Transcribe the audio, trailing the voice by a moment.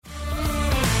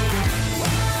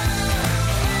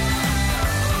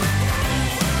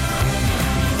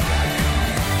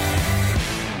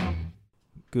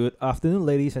Good afternoon,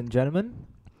 ladies and gentlemen.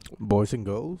 Boys and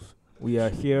girls. We are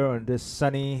here on this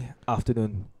sunny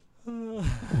afternoon. Is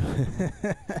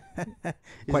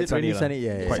Quite it sunny really lah. sunny?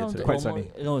 Yeah, It yeah. sounds quite almo-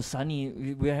 sunny. No, sunny.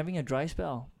 We're having a dry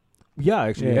spell. Yeah,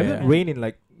 actually, Yeah. it hasn't rained in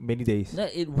like many days. No,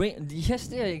 it rained.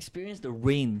 Yesterday I experienced the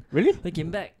rain. Really? I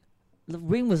came back. The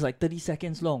rain was like 30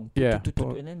 seconds long. Yeah.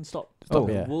 And then stopped. Oh.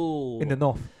 Yeah. Whoa. In the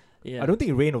north. Yeah. I don't think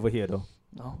it rained over here though.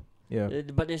 No. Yeah.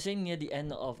 But they're saying near the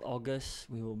end of August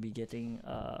we will be getting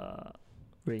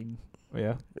rain.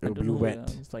 Yeah. I It'll don't be know wet.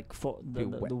 whether it's like for Be the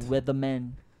wet.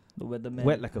 weatherman. The weatherman.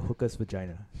 Wet like a hooker's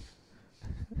vagina.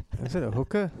 Is it a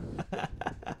hooker?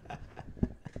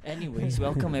 Anyways,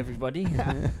 welcome everybody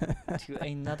to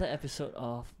another episode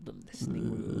of the Listening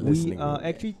Room. We are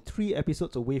actually 3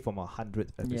 episodes away from our 100th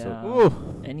episode. Yeah.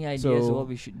 Ooh. Any ideas So- what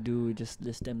we should do? Just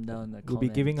list them down in the We'll be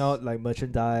giving comments. out like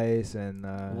merchandise and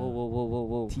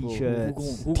Whoa.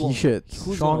 t-shirts. T-shirts.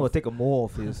 Who's Sean gonna will take a mold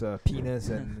of his penis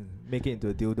and make it into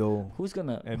a dildo. Who's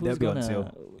gonna And who's that'll be on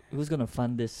gonna who's gonna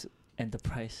fund this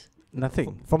enterprise?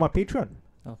 Nothing. From our Patreon.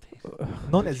 Okay.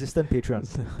 Non-existent Patreon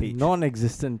page.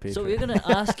 Non-existent paper. So we're gonna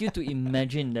ask you to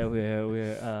imagine that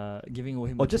we're giving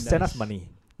away Or just send us merchandise.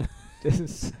 money.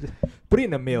 Just put it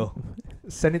in the mail.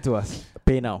 Send it to us.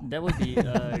 Pay now. That would be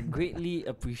greatly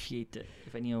appreciated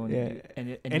if anyone Yeah,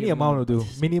 any Any amount will do.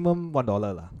 participate. Minimum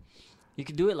 $1 lah. You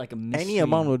could do it like a mystery. Any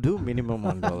amount will do. Minimum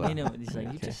 $1. Minimum. It's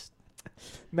like you Okay. just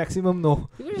Maximum no.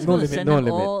 you're just No gonna limit, send no out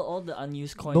limit. all the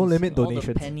unused coins. No limit all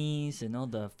donations. the pennies and all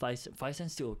the 5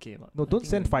 cents still okay. But No, I don't think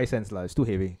send we- 5 cents lah. It's too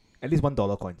heavy. At least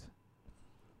 $1 coins.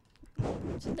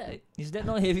 Is that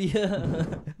not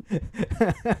heavier?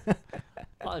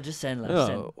 I'll just send like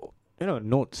send.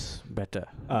 Notes better.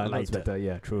 That's Lighter. better.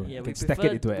 Yeah, true. Yeah, You we can stack prefer,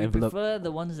 it into an we envelope. prefer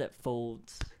the ones that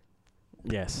folds,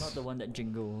 not Yes. the one that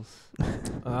jingles.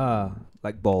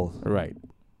 Like balls. Right.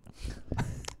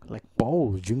 Like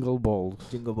balls. Jingle balls.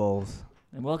 Jingle balls.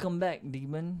 And welcome back,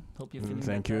 Demon. Hope you're feeling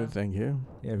Thank better. you. Thank you.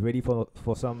 Yeah, ready for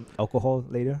some alcohol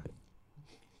later?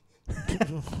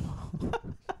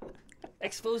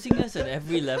 Exposing us at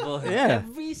every level. Yeah.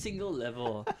 Every single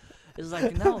level. It's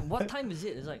like now, what time is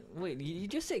it? It's like, wait, you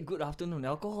just said good afternoon,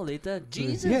 alcohol later.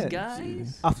 Jesus, Yeah.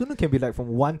 guys. Afternoon can be like from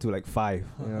 1 to like 5.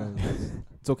 You know,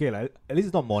 it's okay like. At least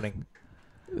it's not morning.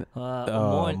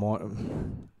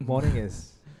 Morning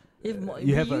is. We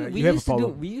you have a used to do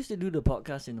problem. we used to do the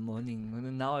podcast in the morning, and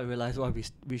then now I realize why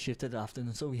we shifted the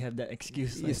afternoon, so we have that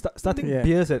excuse. You Like, starting Yeah.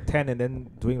 beers at 10 and then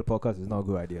doing the podcast is not a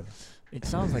good idea. it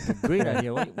sounds like a great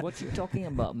idea. What you talking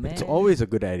about, man? It's always a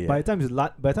good idea. By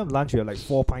the time lunch you're like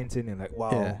 4 pints in and like wow,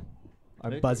 Yeah.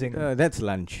 I'm Right. buzzing. That's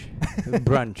lunch.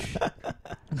 Brunch.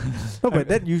 No, but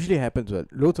that usually happens. Right?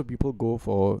 Loads of people go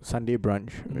for Sunday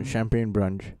brunch, champagne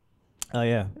brunch,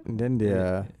 Yeah. and then they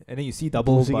are. And then you see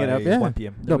double boozing by it up, yeah. 1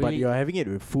 p.m. The No, but really- you're having it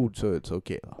with food, so it's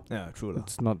okay. Yeah, true lah.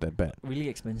 It's not that bad. really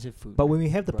expensive food. But when we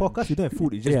have the Brunch. podcast, we don't have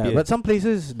food. It's just Yeah, beer. but some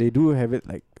places they do have it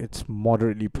like it's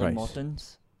moderately like priced.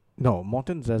 Morton's No,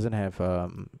 Morton's doesn't have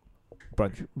brunch.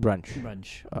 brunch. brunch,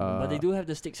 but they do have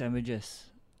the steak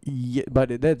sandwiches. Yeah,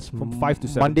 but that's From 5 to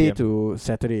 7 Monday PM. to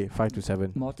Saturday, 5 to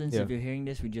 7. Morton's, Yeah. if you're hearing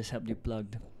this, we just helped you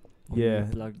plugged. Yeah.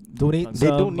 Plugged. Donate plugged. They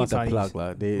Some don't need the martinis. plug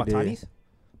lah. They Martinis?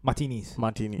 Martinis.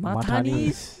 Martini.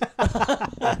 Martinis?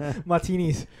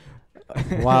 Martinis.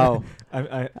 Wow.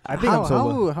 I think I'm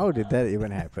sober. How did that even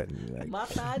happen? Like,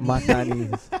 Martinis.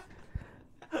 Martinis.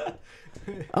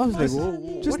 I was like, Just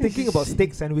what is thinking this? about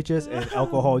steak sandwiches and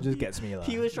alcohol just gets me lah.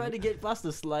 He was trying to get past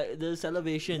the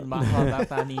salivation.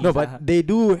 Martinis. No, but they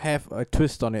do have a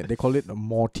twist on it. They call it the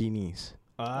Mortinis.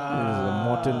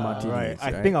 Morton Martinis, Right.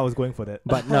 I right? think I was going for that.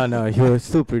 But no, you're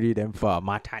still pretty damn far.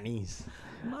 Martinis.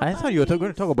 I thought you were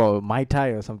going to talk about Mai Tai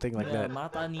or something like that.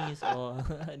 Martinis or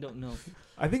I don't know.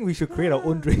 I think we should create our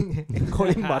own drink and call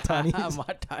it Martinis.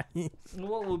 Martinis.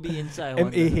 What would be inside? I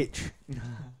wonder. MAH.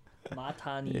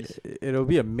 Martinis. It'll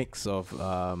be a mix of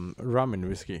rum and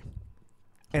whiskey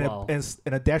And, Wow. and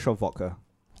a dash of vodka.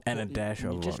 and a dash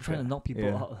You're of just trying to vodka. knock people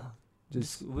Yeah. out.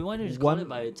 Just We want to just one- call it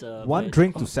by its one by-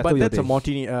 drink to settle But your that's a day.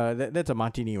 martini. That's a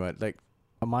martini, right? Like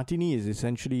a martini is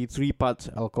essentially 3 parts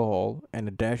alcohol and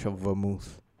a dash of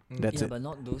vermouth. That's yeah, it. but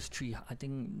not those 3. I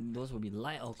think those would be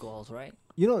light alcohols, right?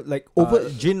 You know, like over.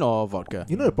 Gin or vodka.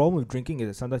 You know the problem with drinking is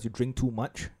that sometimes you drink too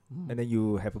much Mm. and then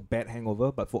you have a bad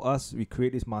hangover. But for us, we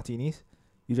create these martinis.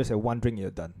 You just have one drink, you're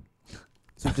done.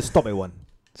 So you just stop at one,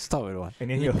 Stop with one. and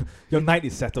then your night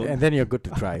is settled. And then you're good to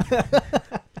drive.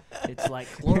 It's like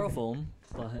chloroform,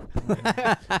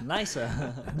 but nicer.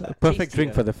 Perfect drink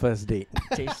Tastier. for the first date.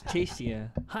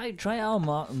 Tastier. Hi, try our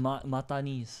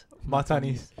Martinis.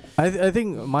 Martinis. I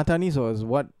think martinis was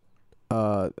what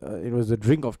it was the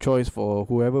drink of choice for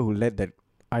whoever who led that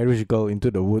Irish girl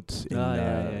into the woods in,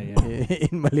 Yeah.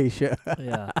 in Malaysia.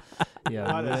 Yeah,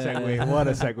 yeah. What a yeah. segue! What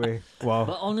a segue! Wow.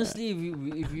 But honestly,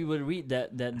 if we would read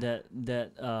that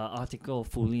article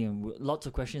fully, and lots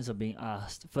of questions are being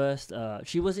asked. First,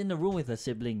 she was in the room with her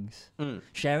siblings,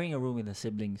 sharing a room with her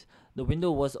siblings. The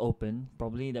window was open.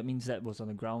 Probably that means that was on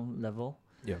the ground level.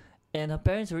 Yeah. And her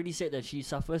parents already said that she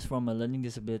suffers from a learning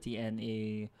disability and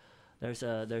there's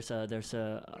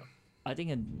a I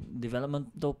think a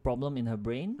developmental problem in her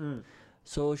brain.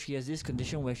 So she has this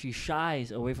condition where she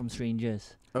shies away from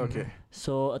strangers. Okay.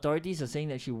 So authorities are saying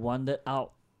that she wandered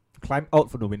out Climb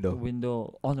out from the the window.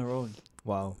 window on her own.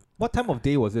 Wow. What time of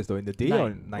day was this though? In the day or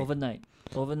night?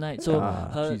 Overnight. So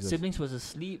her Jesus. siblings was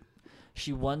asleep.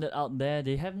 She wandered out there.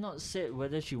 They have not said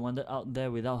whether she wandered out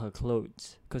there without her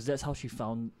clothes, because that's how she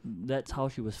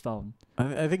was found.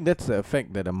 I think that's the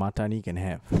effect that a matani can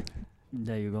have.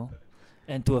 There you go.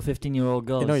 And to a 15-year-old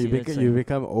girl, You know, see, you that's you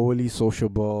become overly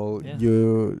sociable. Yeah.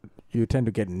 You tend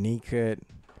to get naked.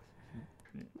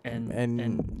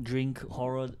 and drink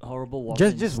horrible water.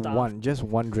 and Just starve.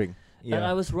 one drink. And I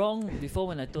Yeah. was wrong before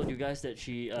when I told you guys that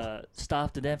she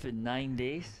starved to death in 9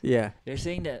 days. Yeah. They're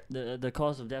saying that the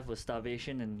cause of death was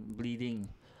starvation and bleeding.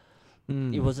 It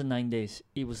Mm. wasn't 9 days.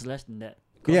 It was less than that.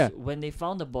 'Cause Yeah. when they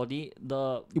found the body,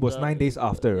 It was 9 days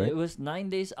after, right? It was 9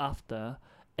 days after,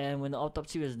 and when the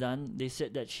autopsy was done, they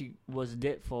said that she was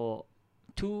dead for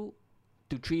 2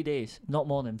 to 3 days, not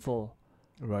more than 4.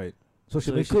 Right. So she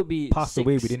So it basically could be passed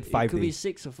away 6, within 5 It could be days.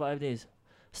 6 or 5 days.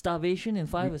 Starvation in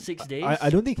 5 or 6 days. I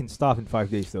don't think you can starve in 5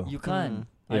 days though. You can't. Mm.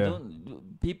 I Yeah.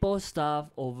 don't. People starve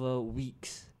over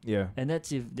weeks, Yeah. and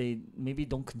that's if they maybe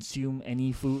don't consume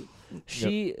any food.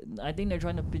 I think they're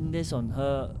trying to pin this on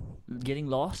her getting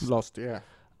lost. Lost. Yeah.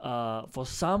 For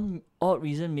some odd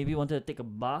reason, maybe wanted to take a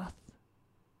bath.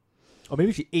 Or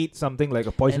maybe she ate something like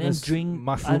a poisonous drink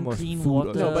mushroom or unclean food or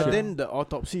water. No, some but shit. then the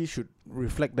autopsy should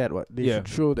reflect that. What they Yeah. should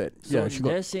show that. So she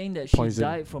they're got. saying that she poison.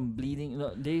 died from bleeding.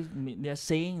 No, they're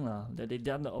saying that they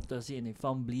done the autopsy and they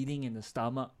found bleeding in the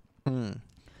stomach. Mm.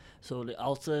 So the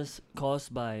ulcers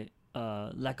caused by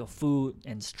lack of food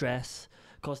and stress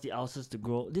caused the ulcers to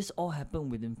grow. This all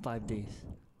happened within 5 days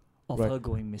of Right. her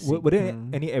going missing. Were there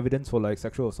Mm. any evidence for like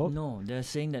sexual assault? No, they're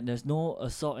saying that there's no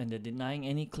assault and they're denying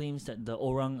any claims that the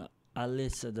Orang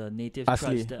Alis, the native Asli,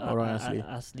 tribes that Orang Asli.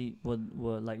 Asli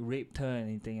were like raped her and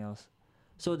anything else.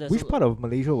 So there's Which part of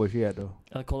Malaysia was she at though?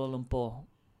 Kuala Lumpur,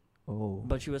 Oh.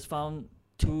 but she was found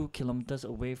 2 kilometers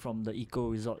away from the eco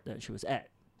resort that she was at.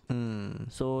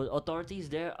 Mm. So authorities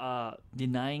there are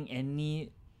denying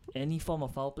any form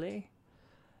of foul play,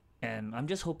 and I'm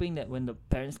just hoping that when the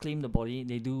parents claim the body,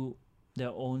 they do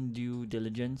their own due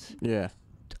diligence. Yeah.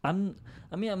 I'm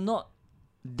not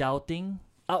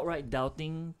outright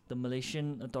doubting the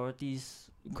Malaysian authorities'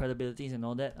 credibilities and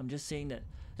all that. I'm just saying that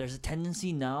there's a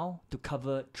tendency now to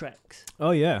cover tracks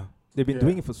Oh yeah. They've been Yeah.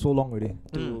 doing it for so long already.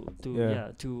 to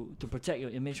Yeah. to protect your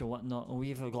image or whatnot. And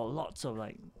we've got lots of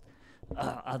like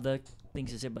other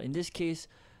things to say, but in this case,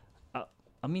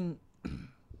 I mean,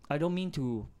 I don't mean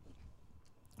to.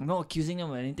 I'm not accusing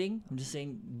them of anything. I'm just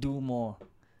saying do more,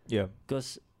 Yeah.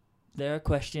 because there are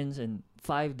questions in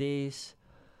 5 days.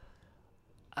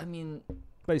 I mean,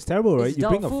 But it's terrible, right? it's You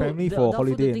bring a doubtful- family d- for a doubtful to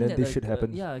holiday and think then that, this like, shit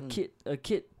happens. yeah, Mm. a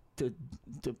kid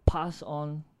to pass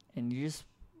on, and you just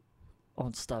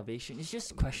on starvation. It's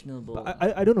just questionable. But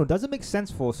I don't know. Does it make sense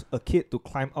for a kid to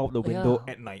climb out the window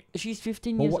Yeah. at night? She's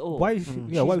 15 But years old. why is she?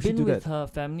 Mm. Yeah, why would She's she been do with that? her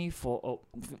family for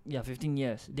 15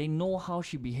 years. They know how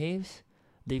she behaves.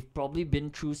 They've probably been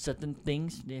through certain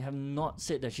things. They have not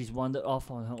said that she's wandered off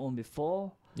on her own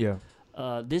before. Yeah.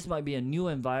 This might be a new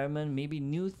environment, maybe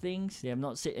new things. They have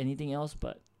not said anything else,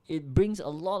 but it brings a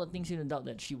lot of things into doubt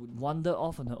that she would wander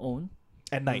off on her own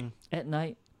At night. at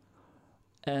night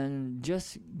and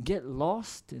just get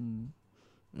lost and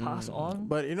pass on.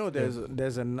 But you know,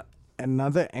 there's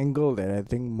another angle that I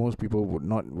think most people would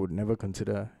never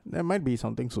consider. There might be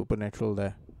something supernatural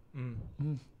there.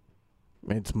 Mm.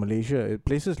 It's Malaysia.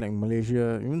 Places like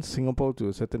Malaysia, even Singapore to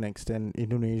a certain extent,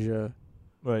 Indonesia,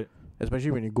 Right. especially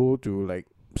when you go to like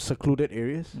secluded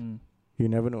areas, Mm. you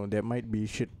never know. There might be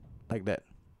shit like that.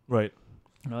 Right.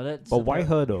 No, that's But a why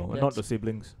her though? Not that's- the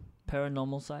siblings.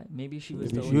 paranormal side. Maybe she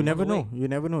was Maybe the you only never one know. awake. You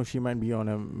never know. She might be on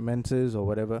a menses or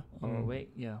whatever. Or Mm.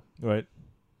 awake, yeah. Right.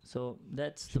 So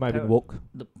that's She the might have been woke.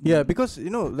 the Yeah, because you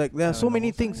know, like there are so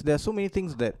many Paranormal things. side. There are so many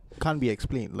things that can't be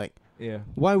explained. Like, Yeah.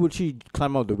 why would she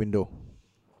climb out the window?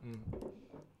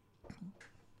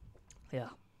 yeah.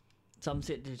 Some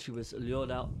said that she was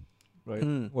lured out. Right.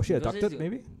 Mm. Was she Because abducted? it's-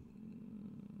 maybe.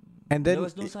 And then there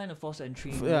was no sign of forced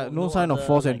entry. no sign of other,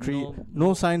 forced like, entry,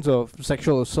 no signs of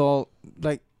sexual assault.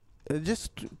 Like,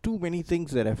 just too many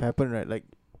things that have happened, right? Like,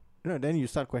 you know, then you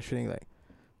start questioning, like,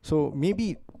 So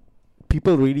maybe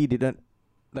people really didn't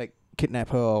like kidnap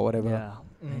her or whatever. Yeah.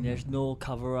 And there's no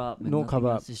cover up. No cover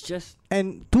up. It's just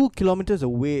And 2 kilometers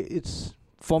away, it's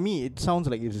for me. It sounds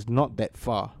like it's not that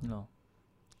far. no.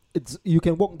 You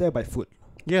can walk there by foot.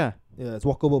 Yeah. Yeah, it's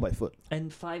walkable by foot.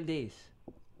 And 5 days.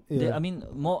 Yeah. I mean,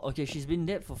 more. Okay, she's been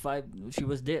dead for 5. She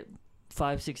was dead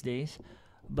 5-6 days,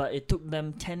 but it took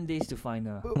them 10 days to find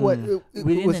her What, it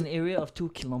within was, an area of 2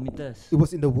 kilometers. it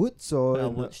was in the woods or in the-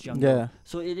 Woods jungle. Yeah.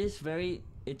 So it is very.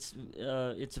 It's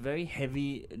very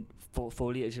heavy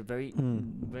foliage. Very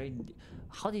very.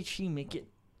 How did she make it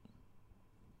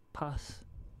past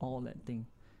all that thing?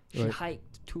 She Right.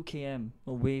 hiked 2 km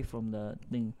away from the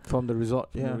thing, From the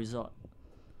resort. from Yeah. the resort.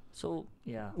 So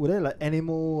yeah. were there like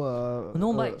animal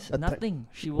No bites, attack? nothing.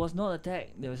 She was not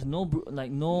attacked. There was no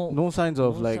no No signs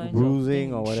of no like signs of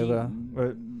bruising thing. or whatever.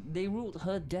 Right. They ruled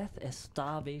her death as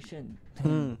starvation.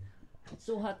 Hmm. It's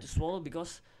so hard to swallow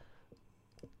because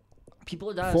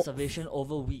people die For- of starvation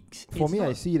over weeks. For It's me, I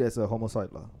not see it as a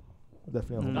homicide, lah.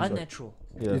 Definitely a homicide. unnatural.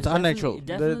 Yeah. It's unnatural. it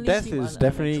The definitely death seem is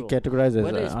definitely unnatural. categorized as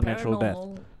Whether an it's unnatural death.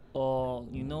 paranormal or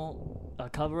a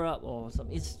cover up or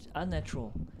something, it's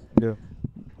unnatural. Yeah.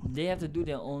 They have to do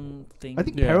their own thing. I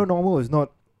think Yeah. paranormal is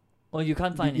not. or you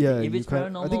can't find it. Yeah, If you it's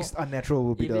can't. paranormal, I think it's unnatural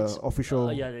will be if the it's, official.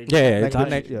 yeah, Yeah, it's Language,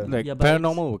 unnatural. yeah. Like Yeah, but it's-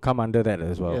 paranormal will come under that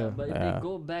as well. Yeah, but if Yeah. they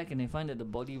go back and they find that the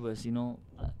body was,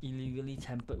 illegally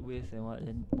tampered with and what,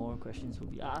 then more questions will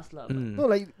be asked, lah. but- Mm. No,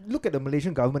 like look at the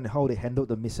Malaysian government and how they handled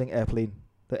the missing airplane,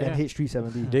 the Yeah.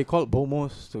 NH370. They called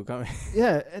BOMOS to come.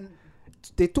 Yeah, and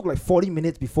they took like 40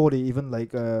 minutes before they even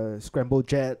like scramble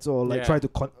jets or like Yeah. try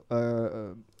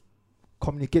to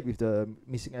communicate with the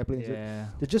missing airplanes. Yeah.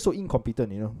 They're just so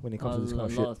incompetent, when it comes to this kind a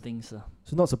of lot shit. of things.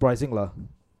 So not surprising, lah.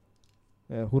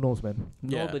 Yeah, who knows, man?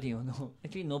 Yeah. Nobody will know.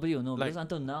 Actually, nobody will know Like- because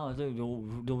until now,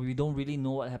 we don't really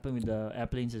know what happened with the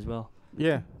airplanes as well.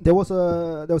 Yeah. There was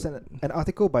an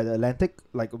article by the Atlantic,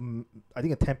 like I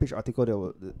think a 10-page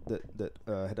article that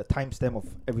had a timestamp of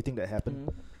everything that happened.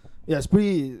 Mm. Yeah, it's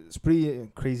pretty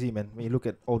crazy, man. When you look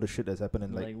at all the shit that's happened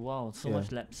and Like wow, so yeah.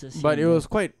 much lapses. But it here and was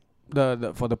quite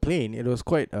the for the plane. It was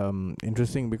quite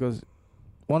interesting because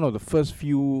one of the first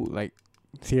few like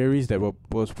theories that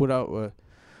was put out were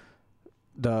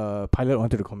the pilot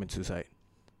wanted to commit suicide.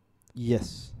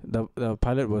 yes, The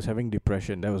pilot was having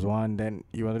depression. That was one. Then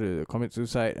he wanted to commit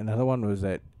suicide. Another one was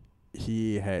that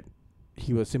he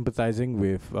was sympathizing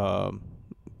with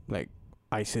like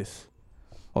ISIS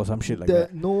or some shit like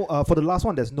that. For the last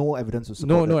one, there's no evidence to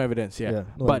support No that. evidence. Yeah.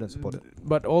 no but evidence to support it.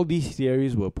 but all these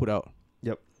theories were put out.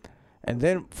 Yep. And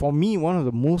then for me, one of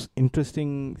the most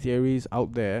interesting theories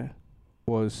out there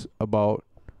was about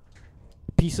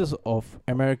pieces of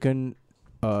American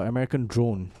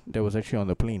drone that was actually on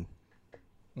the plane.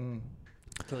 Mm.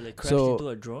 So they crashed So- into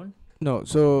a drone. No,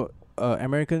 so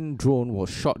American drone was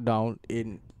shot down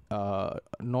in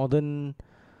northern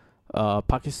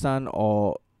Pakistan,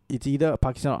 or it's either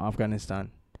Pakistan or Afghanistan.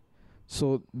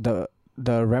 So the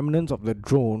remnants of the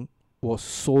drone was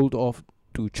sold off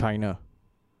to China.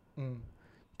 Mm.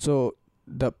 So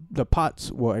the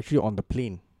parts were actually on the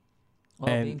plane, Or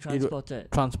and being it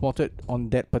transported. transported on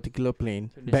that particular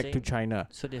plane So they're back to saying- China.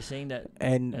 So they're saying that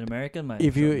And an American might.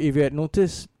 if you had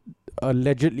noticed,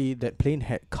 allegedly that plane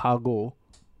had cargo,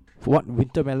 what,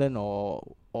 wintermelon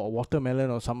or watermelon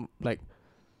or some like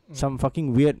some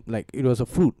fucking weird, like it was a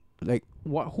fruit. Like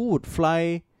who would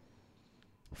fly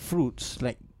fruits,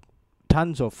 like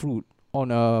tons of fruit on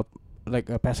a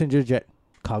passenger jet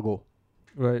cargo?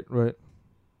 Right.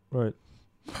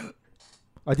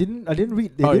 I didn't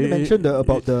read. They Oh, didn't it- mention it-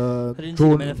 about it- the I didn't see the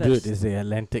drone. manifest. Dude, it's the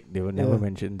Atlantic. They will never Yeah.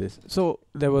 mention this. So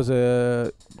there was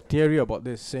a theory about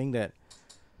this saying that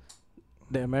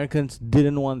the Americans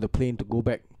didn't want the plane to go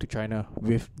back to China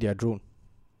with their drone.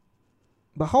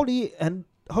 But how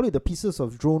did the pieces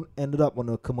of drone ended up on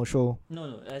a commercial?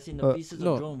 No, as in the pieces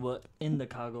no. of drone were in the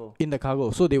cargo. In the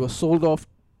cargo. So they were sold off.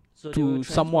 So to they were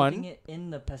someone- transporting it in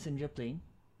the passenger plane.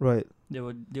 Right. They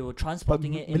were But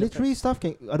transporting it in military stuff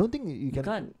can. I don't think you You can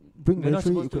can't. bring You're not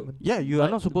military supposed to. equipment. Yeah, you are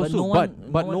But- not supposed but to. no But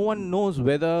one- but no no one- one knows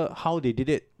whether how they did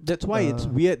it. That's why it's Uh.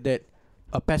 weird that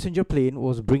a passenger plane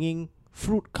was bringing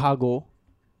fruit cargo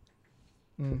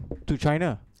Mm. to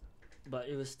China. But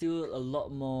it was still a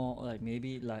lot more like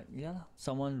maybe like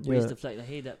someone Yeah. raised the flag like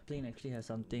hey, that plane actually has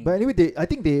something. But anyway, I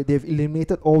think they've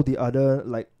eliminated all the other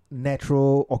like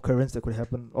natural occurrence that could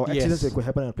happen or accidents Yes. that could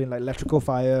happen on a plane, like electrical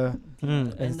fire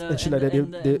Mm. and shit like that.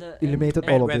 They eliminated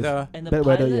and- all of and- this. And the Bad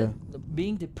pilot weather,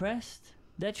 being depressed,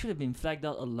 that should have been flagged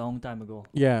out a long time ago.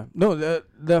 Yeah. No,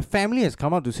 the family has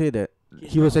come out to say that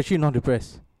he was actually not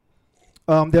depressed.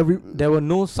 There There were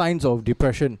no signs of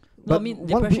depression. No, I But mean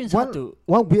depression is hard to.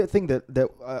 one weird thing that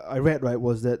I read, right,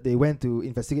 was that they went to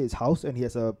investigate his house, and he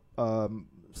has a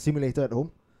simulator at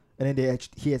home, and then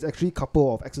he has actually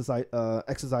couple of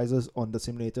exercises on the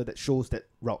simulator that shows that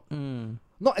route.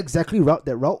 Not exactly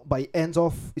that route, but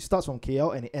it starts from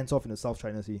KL and it ends off in the South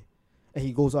China Sea, and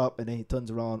he goes up and then he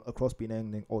turns around across Penang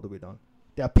and then all the way down.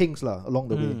 There are pings along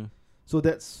the way, so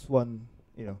that's one,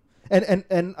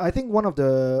 and I think one of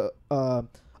the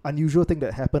unusual thing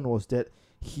that happened was that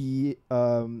he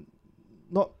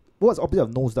what's opposite of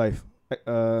nosedive,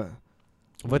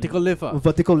 vertical lift.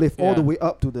 Vertical lift all the Yeah. way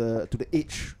up to the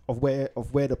edge of where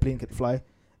the plane could fly,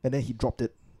 and then he dropped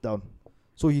it down.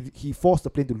 So he forced the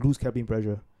plane to lose cabin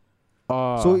pressure.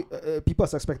 So people are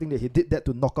suspecting that he did that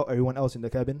to knock out everyone else in the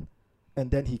cabin, and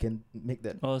then he can make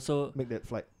that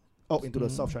flight out into the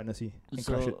South China Sea and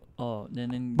crash it.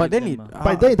 Then But give then them,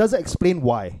 But then it doesn't explain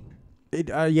why. you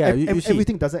see,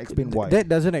 Everything doesn't explain why. that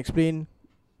doesn't explain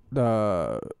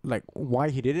why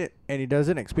he did it, and it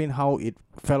doesn't explain how it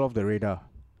fell off the radar.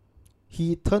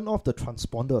 He turned off the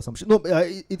transponder or some shit. No,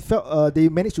 it felt. They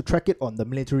managed to track it on the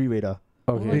military radar.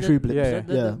 Okay. Military blips. Yeah.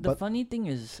 The but funny thing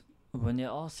is, when they're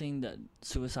all saying that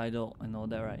suicidal and all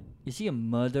that, right? Is he a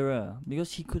murderer?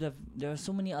 Because he could have. There are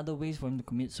so many other ways for him to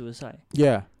commit suicide.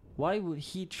 Yeah. Why would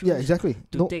he choose yeah, exactly.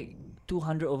 to take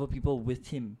 200 over people with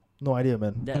him? No idea,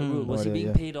 man. That route, was No he idea, being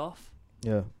yeah. paid off?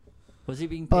 Yeah. Was he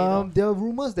being paid off? There are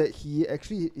rumors that he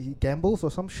gambles or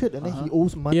some shit, and then he Uh-huh.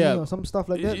 owes money Yeah. or some stuff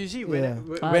like that. You see, yeah.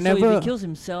 So whenever if he kills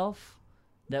himself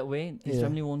that way, his Yeah.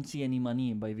 family won't see any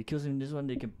money. But if he kills him this one,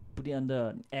 they can put it under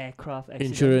an aircraft accident.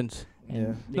 insurance. and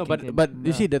Yeah. they No, can claim- but you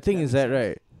yeah, see, the thing is makes that, sense.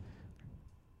 right?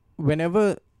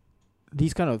 Whenever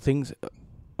these kind of things,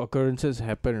 occurrences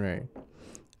happen, right?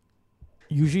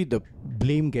 Usually the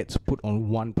blame gets put on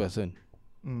one person,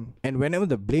 and whenever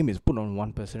the blame is put on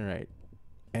one person, right,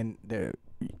 and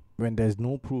when there's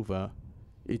no proof,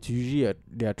 it's usually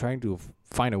they are trying to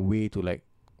find a way to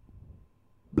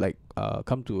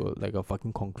come to a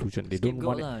fucking conclusion. They don't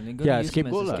want it. They're Yeah, gonna use him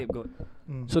as scapegoat a lah. scapegoat.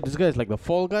 So this guy is like the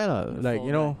fall guy, The like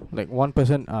fall like one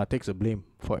person takes the blame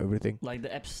for everything. Like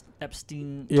the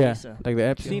Epstein Yeah, case. like the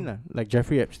Epstein, like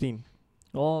Jeffrey Epstein.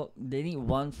 Or they need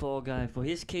one fall guy. For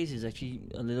his case, is actually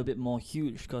a little bit more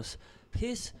huge because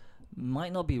his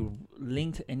might not be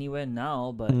linked anywhere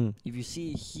now. But if you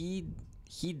see,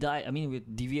 he died. I mean, we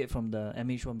deviate from the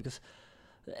MH one because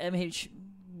the MH,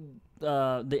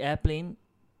 the airplane.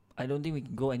 I don't think we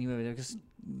can go anywhere with it because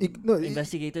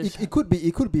investigators. It could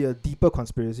be a deeper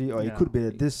conspiracy, or it Yeah. could be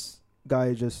that this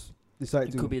guy just decided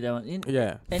It to could be that one.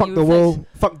 Yeah. And fuck it the reflects- world,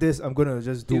 fuck this. I'm gonna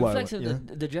just do It what I reflects want.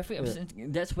 Yeah? the Jeffrey Yeah.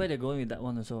 Epstein. That's where they're going with that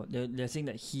one also. They're saying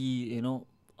that he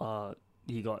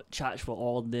he got charged for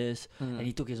all this and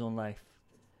he took his own life.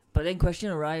 But then question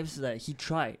arrives that he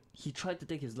tried to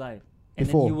take his life, and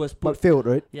Before, then he was but put. failed,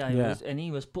 right? Yeah, Yeah.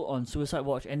 he was put on suicide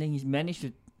watch, and then he managed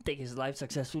to take his life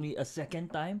successfully a second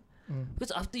time.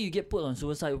 Because after you get put on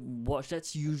suicide watch,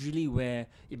 that's usually where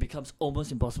it becomes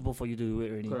almost impossible for you to do it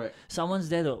already. Correct. Someone's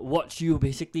there to watch you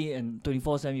basically, and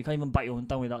 24/7. You can't even bite your own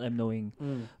tongue without them knowing.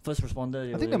 First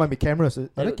responder. I think there might be cameras. Are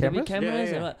there there'll be cameras? cameras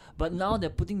Yeah. and what. But now they're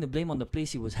putting the blame on the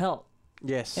place he was held.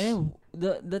 Yes. And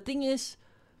the thing is,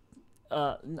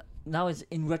 now it's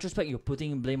in retrospect you're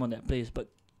putting blame on that place, but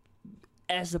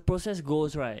as the process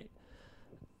goes, right,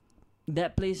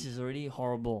 that place is already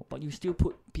horrible, but you still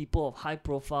put people of high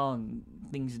profile and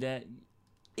things that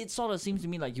it sort of seems to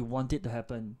me like you want it to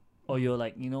happen, or you're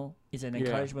like, it's an Yeah.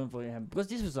 encouragement for him because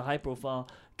this was a high profile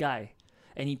guy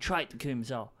and he tried to kill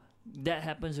himself. That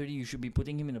happens already. You should be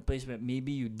putting him in a place where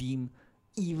maybe you deem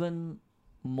even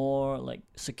more like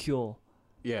secure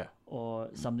Yeah. or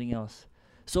something else.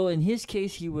 So in his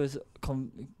case, he was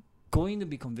going to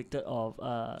be convicted of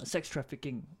sex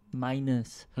trafficking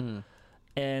minors,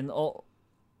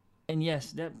 and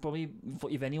yes, that probably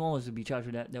if anyone was to be charged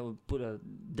with that would put a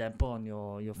damper on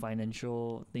your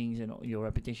financial things and your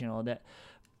reputation and all that.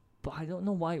 But I don't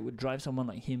know why it would drive someone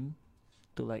like him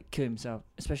to like kill himself,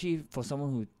 especially for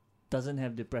someone who doesn't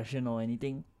have depression or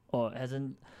anything or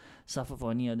hasn't suffered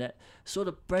for any of that. So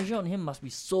the pressure on him must be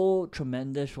so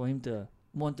tremendous for him to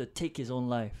want to take his own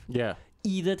life. Yeah.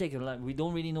 Either take his life. We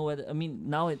don't really know whether. I mean,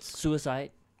 now it's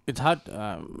suicide. It's hard.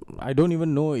 I don't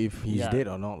even know if he's Yeah. dead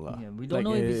or not, lah. Yeah, we don't Like,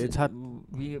 know if it's hard.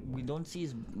 We don't see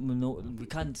his. We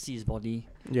can't see his body.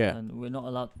 Yeah. And we're not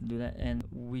allowed to do that. And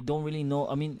we don't really know.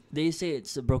 I mean, they say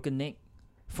it's a broken neck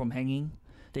from hanging.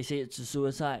 They say it's a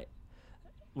suicide.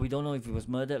 We don't know if he was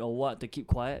murdered or what, to keep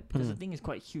quiet, because the thing is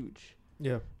quite huge.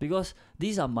 Yeah. Because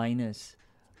these are minors,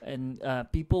 and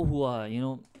people who are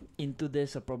into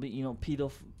this are probably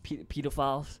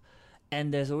pedophiles,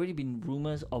 and there's already been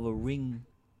rumors of a ring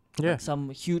Yeah. Like some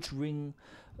huge ring,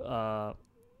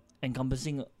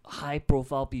 encompassing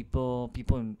high-profile people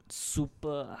in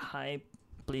super high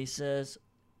places,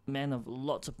 men of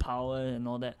lots of power and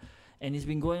all that, and it's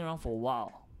been going around for a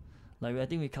while. Like I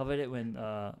think we covered it when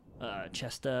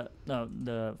Chester,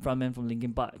 the frontman from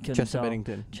Linkin Park, killed Chester himself.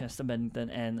 Bennington. Chester Bennington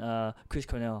and Chris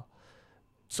Cornell.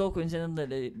 So coincidental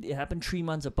that it happened 3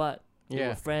 months apart. They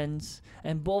were friends,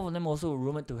 and both of them also were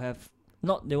rumored to have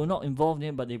they were not involved in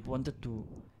it, but they wanted to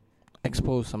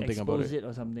Expose something about expose it. it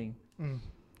or something. Mm.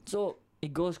 So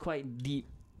it goes quite deep,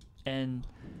 and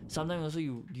sometimes also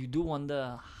you do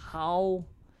wonder how,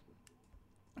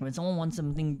 when someone wants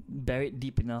something buried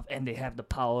deep enough and they have the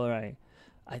power, right?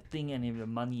 I think, and if the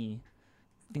money,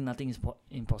 I think nothing is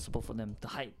impossible for them to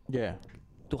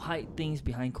hide things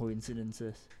behind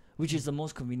coincidences, which is the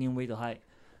most convenient way to hide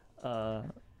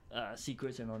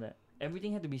secrets and all that.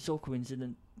 Everything had to be so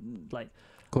coincident, like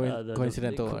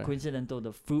Coincidental. coincidental.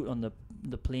 The fruit on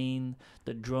the plane,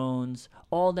 the drones,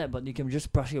 all that. But you can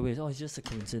just brush it away. Oh, it's just a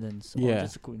coincidence. Yeah. Or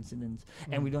just a coincidence.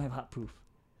 And we don't have hard proof.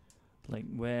 Like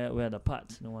where are the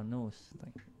parts? No one knows.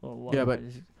 Like what? Yeah, but why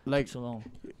does it like take so long.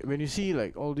 when you see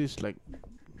like all these like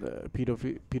the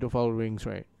pedophile rings,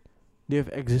 right? They have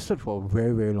existed for a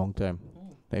very, very long time.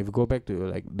 Like if you go back to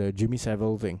like the Jimmy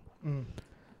Savile thing. Mm.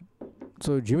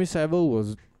 So Jimmy Savile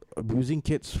was abusing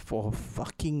kids for a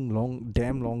fucking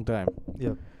damn long time.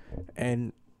 Yeah.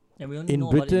 And And we only in know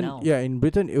about it Britain, now. in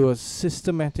Britain, it was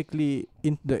systematically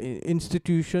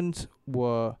institutions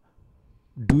were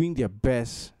doing their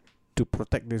best to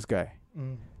protect this guy.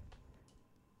 Mm.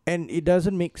 And it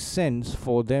doesn't make sense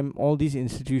for them, all these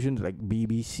institutions like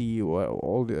BBC or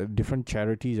all the different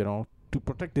charities and all, to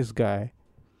protect this guy,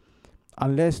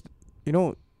 unless,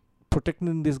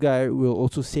 protecting this guy will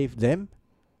also save them,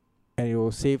 and it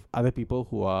will save other people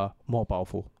who are more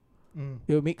powerful. Mm.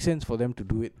 It will make sense for them to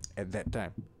do it at that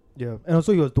time. Yeah, and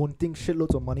also he was donating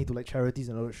shitloads of money to like charities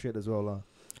and all that shit as well, lah.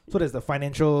 So there's the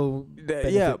financial.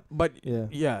 benefit.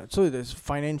 So there's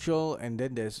financial, and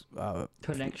then there's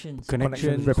Connections.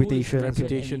 connections, reputation.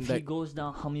 reputation. And if he Like goes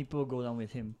down, how many people go down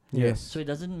with him? yes, So it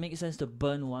doesn't make sense to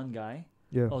burn one guy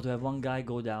Yeah. or to have one guy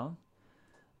go down.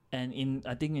 And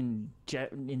I think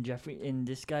in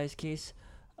this guy's case,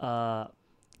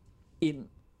 it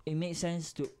made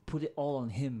sense to put it all on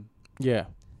him. yeah,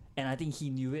 And I think he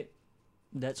knew it.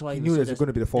 That's why He was knew so there's going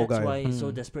to be the fall That's guy. why he's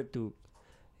so Mm. desperate to,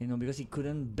 because he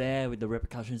couldn't bear with the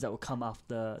repercussions that would come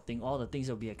after all the things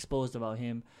that would be exposed about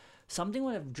him. Something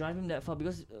would have driven him that far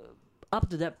because up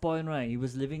to that point, right, he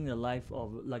was living a life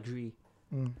of luxury.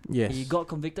 Mm. yes. He got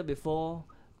convicted before,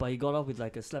 but he got off with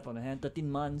like a slap on the hand,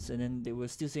 13 months, and then they were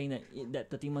still saying that that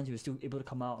 13 months he was still able to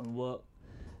come out and work.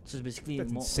 So it's basically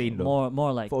That's more, insane, though.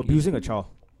 more like For abusing a child,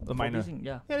 a for minor. abusing,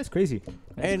 yeah, Yeah, that's crazy. that's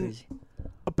And- crazy.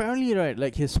 Apparently, right,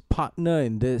 like his partner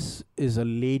in this is a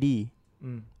lady,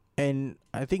 Mm. and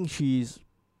I think she's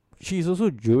also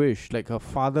Jewish. Like her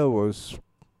father was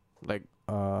like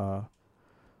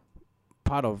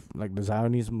part of like the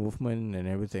Zionist movement and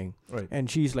everything. Right. And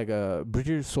she's like a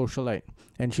British socialite,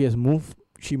 and she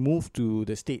moved to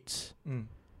the States, Mm.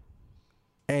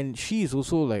 and she is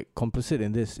also like complicit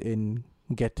in this, in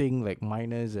getting like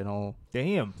minors and all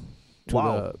Damn. to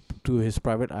Wow. to his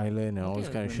private island and all Okay, this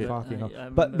I kind of shit. remember- Fucking hell. I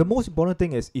But the remember- most important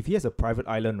thing is if he has a private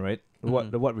island, right?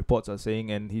 Mhm. What reports are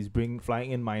saying, and he's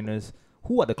flying in minors.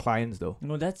 Who are the clients though?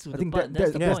 No, that's I the think part, that-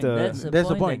 that's the that's point. the- that's the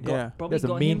that point, got- yeah. probably That's the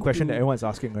got main him question to- that everyone's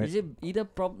asking, right? Is it either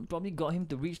probably got him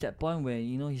to reach that point where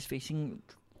he's facing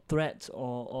threats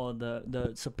or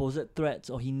the supposed threats,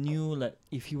 or he knew like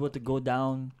if he were to go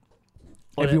down,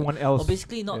 or that- Everyone else. or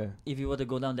basically not yeah. if he were to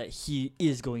go down, that he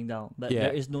is going down, that Yeah.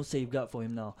 there is no safeguard for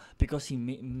him now because he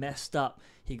messed up,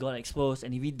 he got exposed,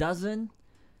 and if he doesn't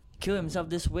kill himself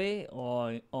this way,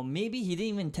 or maybe he didn't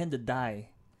even intend to die.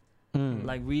 Mm.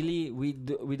 Like really, we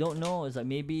don't know. It's like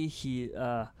maybe he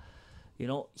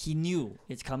he knew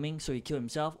it's coming, so he killed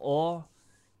himself, or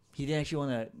he didn't actually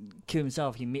want to kill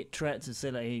himself. He made threats and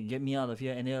said like, "Hey, get me out of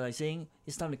here," and they're like saying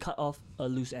it's time to cut off a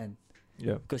loose end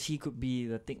Yeah. because he could be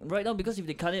the thing right now. Because if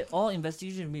they cut it, all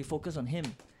investigation will be focused on him.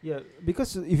 Yeah,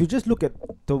 because if you just look at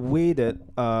the way that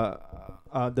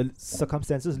the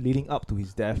circumstances leading up to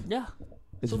his death, Yeah,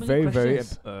 it's So many very, very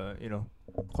questions.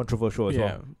 controversial as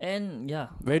well. and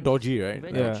Very dodgy, right?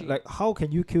 Very Yeah, dodgy. like how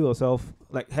can you kill yourself?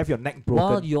 Like have your neck broken?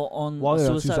 while you're on While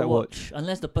you're on suicide suicide watch,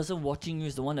 unless the person watching you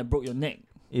is the one that broke your neck.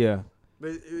 Yeah.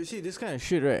 But you see, this kind of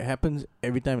shit, right, happens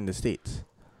every time in the States.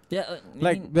 Yeah,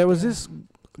 Like, there was this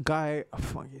guy,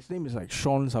 his name is like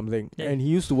Sean something, Yeah. and he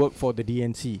used to work for the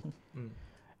DNC, Mm.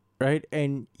 right?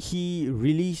 And he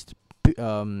released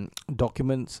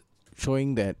documents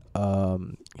showing that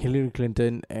Hillary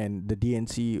Clinton and the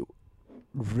DNC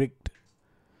rigged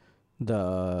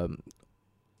the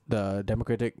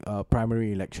Democratic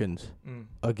primary elections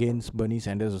against Bernie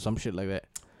Sanders or some shit like that.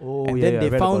 Oh, And then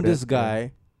they found this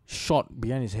guy shot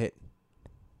behind his head,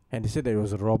 and they said there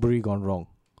was a robbery gone wrong.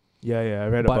 Yeah, I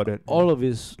read But about it. all of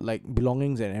his like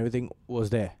belongings and everything was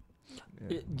there.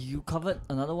 You covered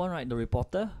another one, right? The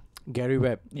reporter. Gary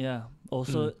Webb. Yeah.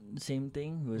 Also, same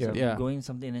thing. He was Yeah. going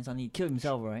something and then suddenly he killed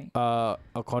himself, right?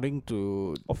 According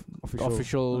to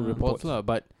official reports,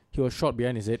 but he was shot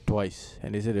behind his head twice,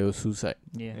 and they said it was suicide.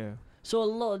 Yeah. Yeah. So a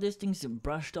lot of these things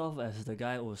brushed off as the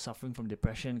guy was suffering from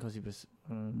depression because he was.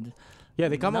 Yeah,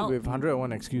 they come up Now- with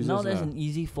 101 excuses. Now there's lah. an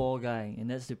easy fall guy, and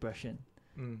that's depression.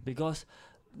 Because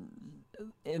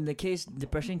in the case,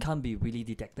 depression can't be really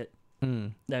detected.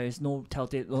 There is no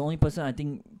telltale. The only person I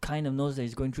think kind of knows that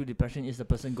he's going through depression is the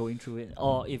person going through it,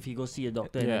 or if he goes see a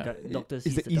doctor Yeah. and the doctor It's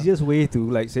sees the the doc- easiest way to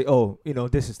like say, oh,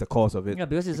 this is the cause of it. Yeah,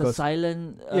 because it's a because-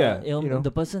 silent Yeah, ailment.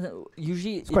 The person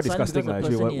usually It's quite silent disgusting, because the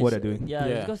actually, person what is- they're doing. Yeah,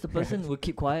 Yeah. it's because the person will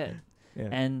keep quiet, Yeah.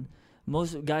 and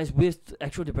most guys with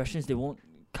actual depressions they won't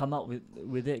come out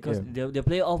with it because Yeah. they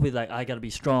play it off with like I gotta be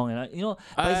strong and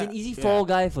but it's an easy fall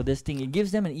guy for this thing. It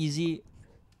gives them an easy.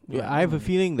 Yeah, I have a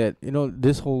feeling that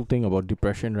this whole thing about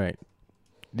depression, right?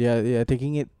 They are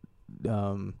taking it,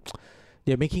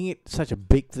 they're making it such a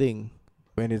big thing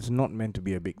when it's not meant to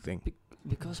be a big thing.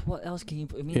 Because what else can you?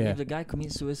 I mean, Yeah. if the guy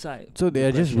commits suicide, So they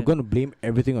are just depression. going to blame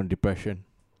everything on depression.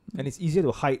 And it's easier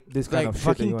to hide this kind Like of shit that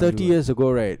you fucking wanna 30 do, years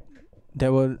ago, right?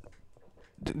 There were,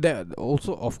 there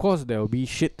also, of course, there will be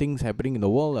shit things happening in the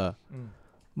world,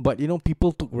 but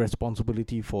people took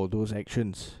responsibility for those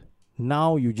actions.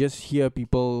 Now you just hear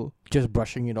people just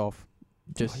brushing it off,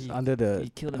 just he- under the he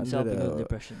killed under himself because of the-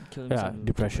 depression. Killed yeah,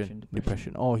 himself with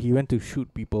depression. Oh, he went to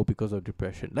shoot people because of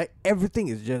depression. Like everything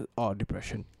is just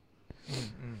depression.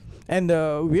 And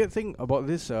the weird thing about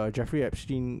this Jeffrey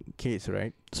Epstein case,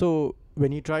 right? So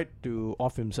when he tried to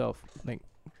off himself, like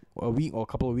a week or a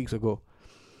couple of weeks ago,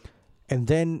 and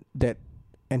then that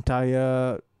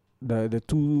entire the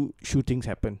two shootings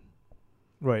happened.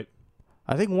 Right.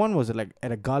 I think one was like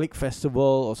at a garlic festival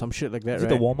or some shit like that, Is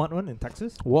right? it the Walmart one in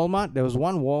Texas? Walmart. There was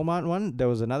one Walmart one. There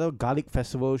was another garlic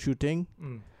festival shooting.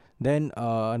 Then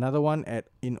another one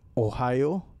in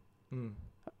Ohio.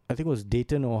 I think it was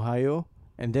Dayton, Ohio.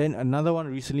 And then another one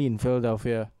recently in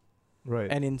Philadelphia. Right.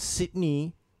 And in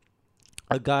Sydney,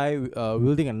 a guy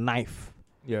wielding a knife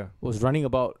yeah. was running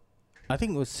about. I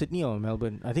think it was Sydney or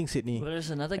Melbourne. I think Sydney. Well,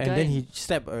 there's another guy. And then he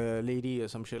stabbed a lady or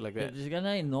some shit like that. There's a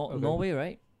guy in Okay. Norway,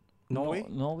 right? Norway?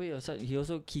 Norway. Or so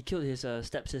he killed his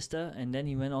stepsister, and then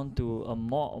he went on to a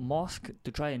mosque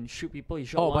to try and shoot people. He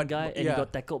shot one guy, and he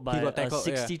got tackled by a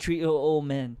 63-year-old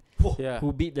man Yeah.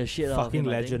 who beat the shit out of Fucking him.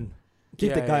 legend. Give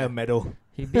Yeah, the guy yeah. a medal.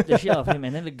 He beat the shit out of him,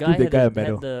 and then the guy Give the had guy a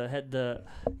medal. the.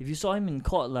 If you saw him in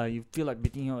court, you feel like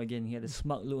beating him again. He had a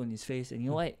smug look on his face, and you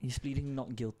know what? He's pleading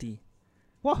not guilty.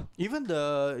 What? Even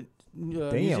the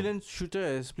New Zealand shooter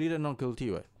has pleaded not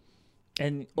guilty, right?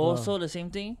 And also the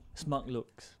same thing, smug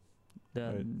looks.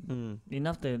 Right.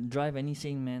 Enough to drive any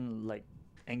sane man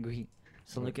angry.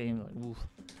 So look at him like woof.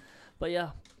 But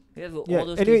yeah, we have all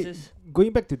those anyway, cases.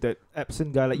 Going back to that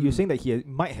Epstein guy, you're saying that he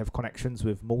might have connections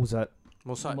with Mossad,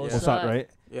 Mossad, right?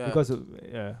 Yeah. Because of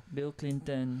Bill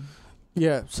Clinton.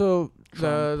 Yeah, so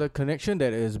Trump. the connection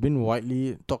that has been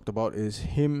widely talked about is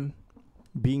him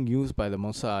being used by the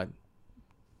Mossad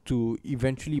to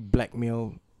eventually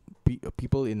blackmail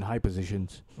people in high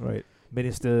positions. right,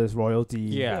 ministers, royalty.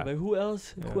 Yeah. But who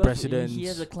else? Yeah. Who else? Presidents. He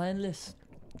has a client list.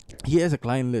 He has a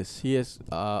client list. He has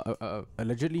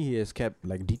allegedly he has kept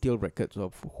like detailed records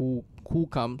of who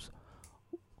comes,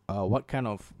 what kind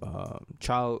of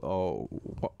child or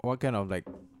what kind of like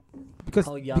because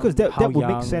How young? because that How would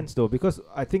young. make sense though, because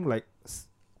I think like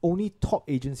only top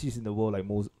agencies in the world like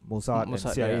Mossad and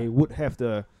Mossad, CIA yeah. would have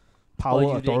the power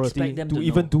you'd authority expect them to to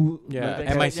even know. do yeah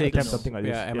Like, expect them to MI6 know. something like this.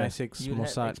 yeah MI6 You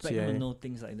Mossad expect them CIA to know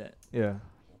things like that. Yeah.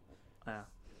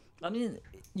 I mean,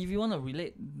 if you want to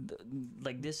relate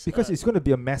like this, Because it's going to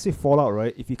be a massive fallout,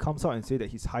 right? If he comes out and say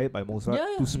that he's hired by Mossad Yeah,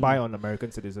 yeah. to spy on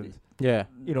American citizens, yeah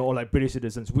or like British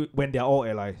citizens, when they're all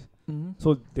allies. Mhm.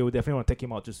 So they would definitely want to take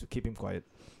him out just to keep him quiet.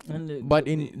 And but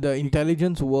in the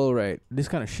intelligence world, right, this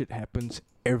kind of shit happens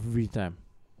every time.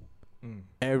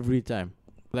 Every time.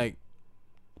 Like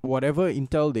whatever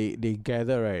intel they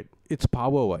gather, right, it's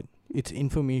power, what? It's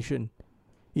information.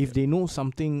 If they know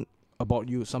something about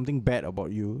you, something bad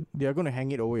about you, they are going to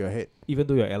hang it over your head. Even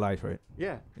though you're allies, right?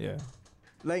 Yeah. Yeah.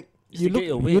 Like Just to get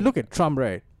your way. you look at Trump,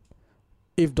 right?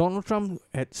 If Donald Trump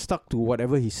had stuck to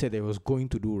whatever he said he was going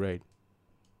to do, right,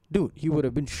 dude, he would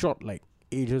have been shot like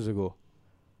ages ago.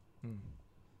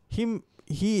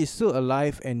 he is still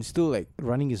alive and still like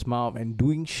running his mouth and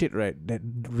doing shit, right, that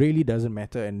really doesn't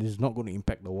matter and is not going to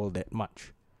impact the world that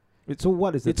much. So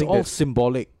what is the It's thing all that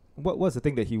symbolic. what's the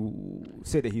thing that he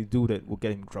said that he'd do that would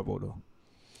get him in trouble though?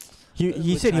 He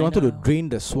With said he wanted to China- drain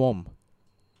the swamp.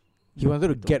 He wanted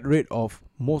to get rid of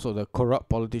most of the corrupt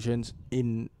politicians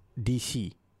in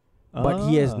DC. But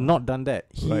he has not done that.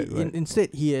 He Right.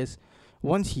 instead he has,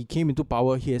 once he came into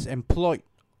power, he has employed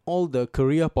all the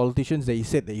career politicians that he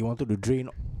said that he wanted to drain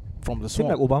from the Same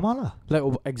swamp. like Obama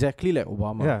lah. Exactly like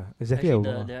Obama. Yeah, exactly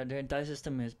Actually, like Obama. the entire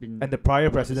system has been. And the prior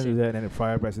about the president same. did that, and the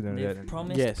prior president did They've that. and-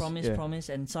 promised, Yes. Yeah. promised,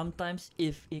 and sometimes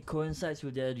if it coincides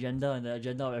with their agenda and the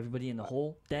agenda of everybody in the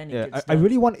whole, then it Yeah, gets I done.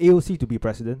 really want AOC to be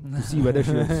president to see whether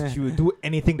she would do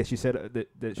anything that she said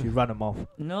that she run her mouth.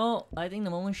 No, I think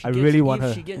the moment I really want if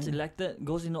her. she gets elected,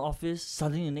 goes into office,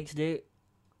 suddenly the next day,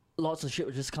 lots of shit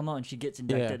will just come out and she gets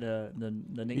indicted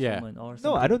the next Yeah. moment or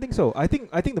something. No, I don't think so. I think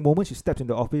the moment she steps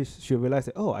into office, she'll realize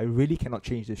that I really cannot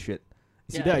change this shit.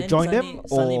 It's either and I then join suddenly, them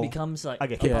suddenly or becomes like I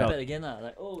get a kicked puppet out. again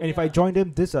like And if I join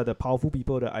them, these are the powerful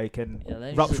people that I can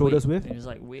then rub she's shoulders wait, with. and it's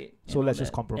like wait, So and let's all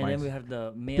just that. compromise. And then we have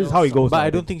the male. This is how it goes. But now, I I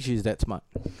don't think. think she's that smart.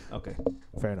 Okay,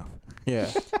 fair enough. Yeah.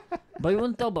 But we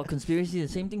want to talk about conspiracy. The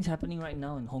same thing's happening right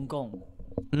now in Hong Kong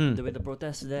with the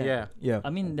protests there. Yeah. Yeah. I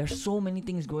mean, there's so many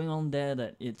things going on there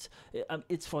that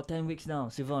it's for 10 weeks now,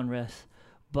 civil unrest.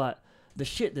 But the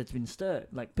shit that's been stirred,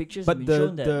 like pictures But have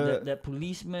been the- shown that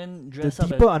policemen The dress up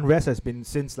deeper as... unrest has been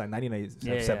since like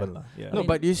 1997 Yeah. lah. Yeah. No, mean-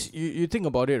 but you think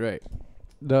about it, right?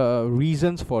 The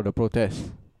reasons for the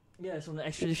protest, Yeah, it's from the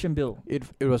extradition bill. it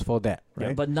was for that, Yeah,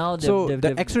 right? But now So they've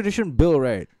the extradition bill,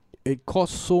 right? It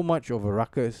caused so much of a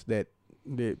ruckus that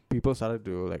the people started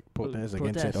to like protest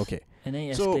against it. protest. Okay. and then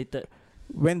it so- escalated.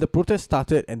 When the protest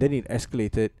started and then it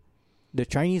escalated, the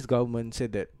Chinese government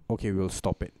said that okay, we'll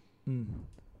stop it, Mm.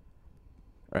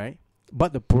 right?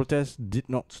 But the protest did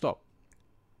not stop.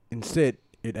 Instead,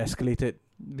 it escalated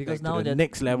Because to now the they're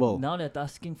next level. Now they're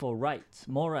asking for rights,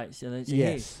 more rights. And they say,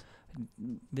 Yes.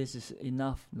 hey, this is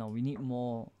enough. Now we need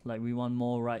more. Like we want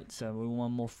more rights. We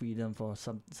want more freedom for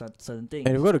some certain things.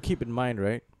 And we've got to keep in mind,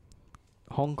 right?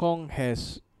 Hong Kong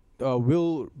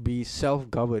will be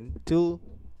self-governed till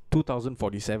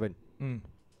 2047. Mm.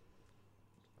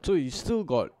 So you still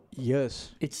got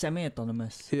years. It's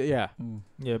semi-autonomous. Yeah,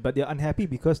 Yeah, but they're unhappy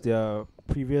because their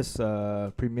previous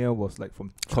premier was like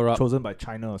corrupt. chosen by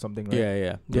China or something, right?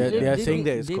 Yeah. They are saying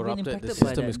that it's they've been corrupted. The impacted by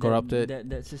system that- is corrupted.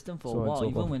 That system for So a on and while, so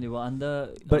even forth. when they were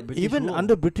under. But British Even rule.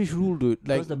 under British rule, dude,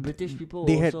 like because the British people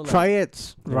they had also, like,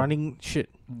 triads Yeah. running shit.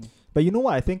 But you know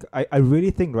what? I think I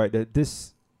really think, right, that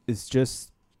this is just.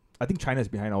 I think China's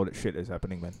behind all that shit that's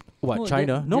happening, man. What, No,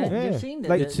 China? they're- No, they're Yeah. saying that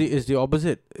Like, it's the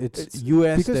opposite. It's It's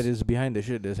US because- that is behind the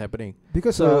shit that's happening.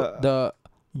 Because So the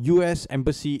US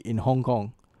embassy in Hong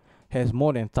Kong has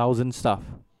more than 1,000 staff.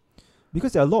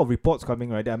 because there are a lot of reports coming,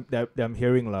 right, that I'm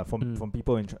hearing from Mm.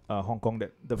 people in Hong Kong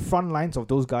that the front lines of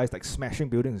those guys like smashing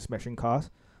buildings and smashing cars,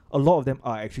 a lot of them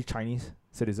are actually Chinese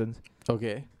citizens,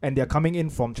 Okay. and they're coming in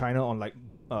from China on like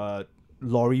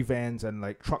lorry vans and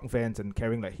like truck vans and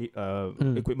carrying like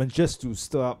equipment just to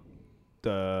stir up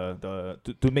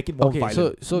to make it more Okay,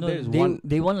 violent. so No, there's they, one.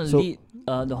 They want to so- lead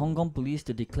the Hong Kong police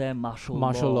to declare martial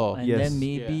law. and Yes. then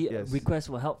maybe Yeah. Yes. request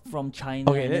for help from China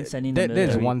Okay, and then send in the that's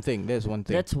military. one thing. That's one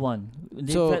thing. That's one. They've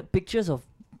So- had pictures of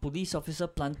police officer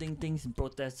planting things in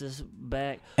protesters'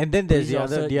 back. And then there's police the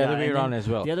other officer- yeah, way and around then as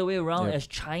well. The other way around, Yeah. as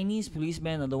Chinese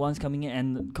policemen are the ones coming in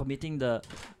and committing the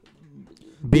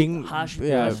Being harsh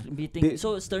beating. They-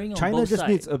 So it's stirring on China both just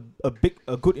sides. needs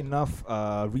a good enough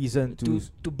reason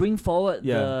to bring forward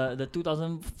Yeah. the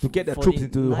 2000 to get the troops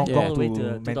into Hong Yeah. Kong all the way to to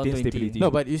maintain 2020. stability. No,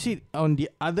 but you see, on the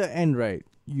other end, right,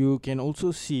 you can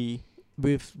also see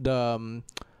with the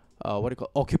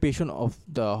occupation of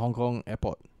the Hong Kong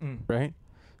airport, right?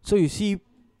 So you see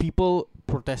people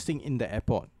protesting in the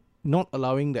airport, not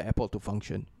allowing the airport to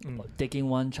function. taking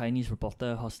one Chinese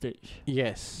reporter hostage.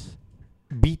 Yes,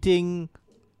 beating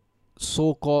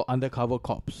so-called undercover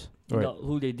cops. Right.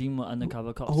 Who they deem were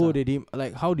undercover cops. Who they deem,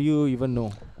 like, how do you even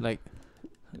know? Like,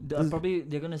 Probably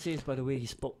they're gonna say it's by the way he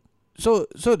spoke. so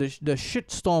the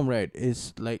shit storm, right,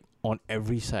 is like on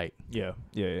every side. Yeah.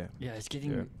 Yeah, it's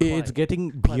getting Yeah. It's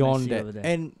getting quite beyond messy over that,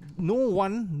 there. and no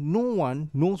one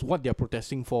knows what they're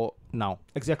protesting for now.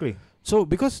 Exactly. So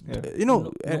because Yeah. No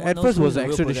one at knows first who was the the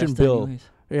real extradition protester bill. anyways.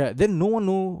 Yeah, then no one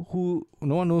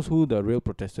knows who the real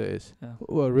protester is. Yeah.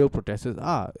 Who real protesters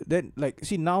are. Then like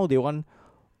see now they want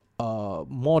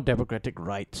more democratic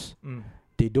rights.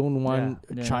 They don't want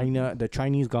Yeah. the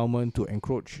Chinese government to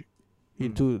encroach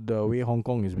into the way Hong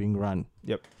Kong is being run.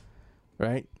 Yep.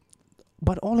 Right?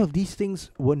 But all of these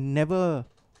things were never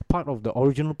part of the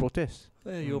original protest.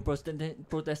 You were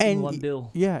protesting And one bill.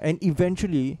 Yeah, and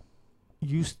eventually,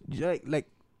 like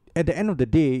at the end of the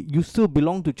day, you still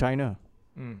belong to China.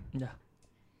 Yeah.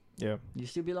 Yeah. You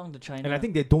still belong to China. And I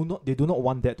think they do not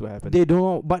want that to happen. They don't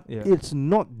know, but Yeah. it's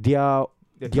not their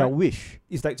They're their trying- wish.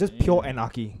 It's like just pure Yeah.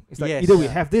 anarchy. It's like Yes. either we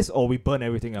Yeah. have this or we burn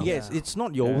everything else. Yes, Yeah. it's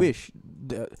not your Yeah. wish.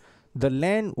 The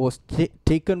land was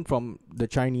taken from the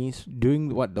Chinese during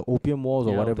the Opium Wars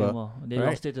or Yeah, whatever. Opium War. They right?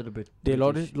 lost it to the They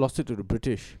British. lost it to the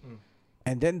British. Mm.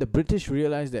 And then the British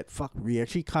realized that fuck, we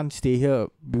actually can't stay here.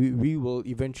 We will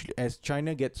eventually, as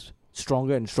China gets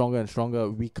stronger and stronger and stronger,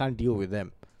 we can't deal with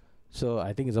them. So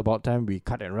I think it's about time we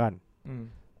cut and run.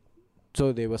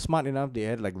 So they were smart enough. They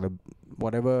had like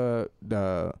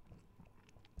the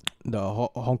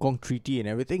Hong Kong Treaty and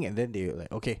everything, and then they were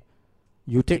like, okay,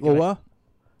 you take Take it back. over,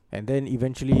 and then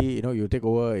eventually, you take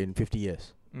over in 50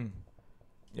 years.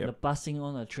 Yep. The passing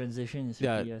on a transition is 50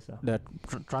 Yeah, years. The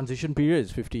transition period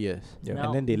is 50 years, Yeah. Now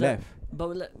and then they that- left.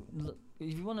 But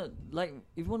if you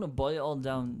wanna boil it all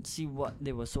down, see what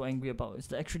they were so angry about. It's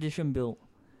the extradition bill.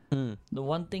 The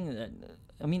one thing that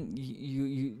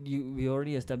we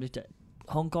already established that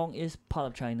Hong Kong is part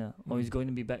of China, or is going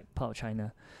to be back part of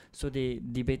China. So they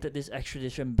debated this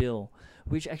extradition bill,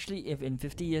 which actually, if in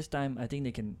 50 years' time, I think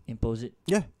they can impose it.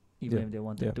 Yeah. Even Yeah. if they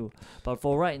wanted Yeah. to. But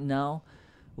for right now,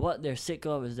 what they're sick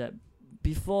of is that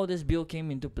before this bill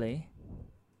came into play,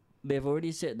 they've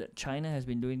already said that China has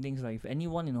been doing things like if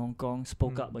anyone in Hong Kong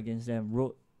spoke up against them,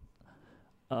 wrote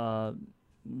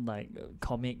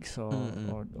comics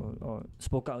or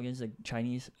spoke out against the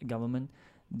Chinese government,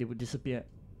 they would disappear.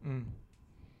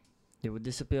 They would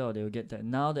disappear or they would get that.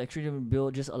 Now the extradition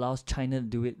bill just allows China to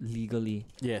do it legally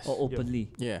Yes. or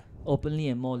openly. Yeah. Openly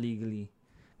and more legally.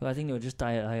 But I think they were just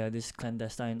tired. These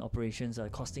clandestine operations are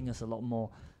costing us a lot more.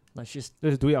 Let's just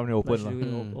Let's do it on the open. let's do it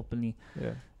Mm. openly.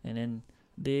 Yeah. And then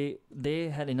they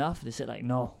had enough. They said like,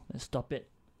 no, let's stop it.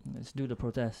 Let's do the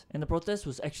protest. And the protest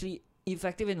was actually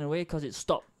effective in a way because it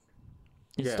stopped.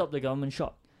 It Yeah. stopped the government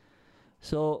shot.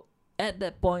 So at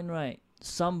that point, right,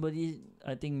 somebody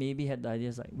I think maybe had the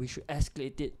ideas like we should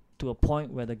escalate it to a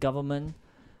point where the government,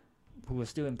 who was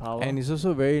still in power, And it's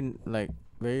also very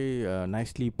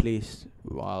nicely placed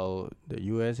while the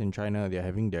US and China, they're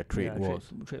having their trade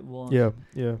wars. Trade war. Yeah.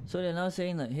 Yeah. So they're now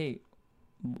saying like, hey,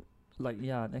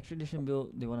 the extradition bill,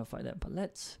 they want to fight that, but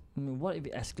what if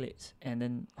it escalates and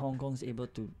then Hong Kong's able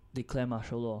to declare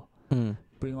martial law,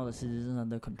 bring all the citizens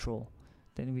under control,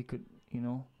 then we could,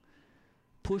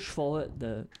 push forward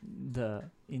the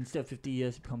instead of 50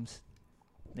 years it becomes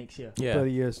next year. Yeah.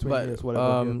 30 years, 20 But years,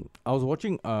 whatever. I was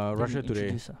watching Then Russia we Today.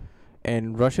 introduce her.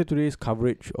 And Russia Today's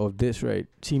coverage of this, right,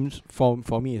 seems for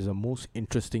me is the most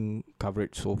interesting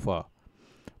coverage so far,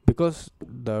 because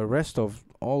the rest of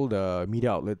all the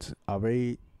media outlets are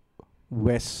very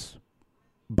West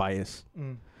biased.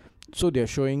 So they're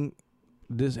showing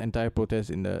this entire protest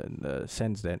in the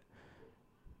sense that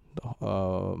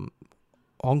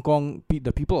Hong Kong,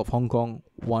 the people of Hong Kong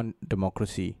want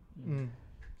democracy.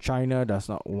 China does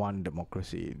not want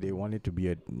democracy. They want it to be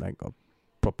a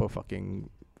proper fucking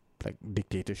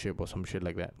dictatorship or some shit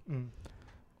like that.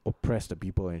 Oppress the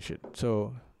people and shit.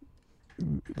 So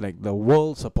the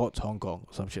world supports Hong Kong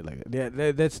or some shit like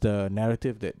that. That's the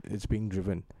narrative that is being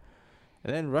driven.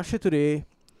 And then Russia Today,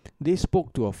 they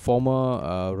spoke to a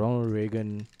former Ronald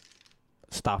Reagan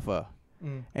staffer,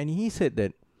 and he said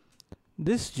that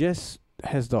this just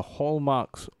has the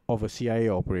hallmarks of a CIA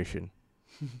operation.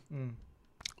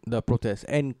 The protest,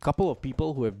 and couple of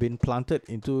people who have been planted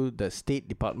into the State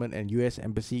Department and US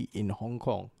Embassy in Hong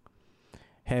Kong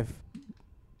have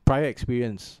prior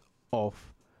experience of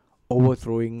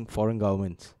overthrowing foreign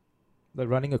governments. Like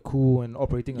running a coup and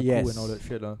operating a coup Yes. and all that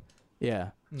shit. Yeah.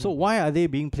 So why are they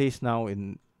being placed now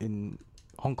in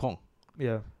Hong Kong?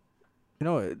 Yeah.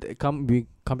 We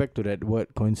come back to that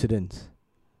word coincidence,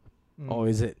 or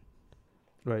is it?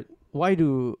 Right. Why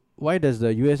does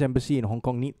the US Embassy in Hong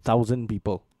Kong need 1,000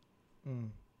 people?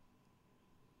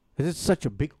 Is it such a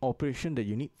big operation that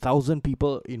you need 1,000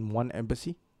 people in one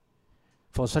embassy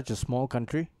for such a small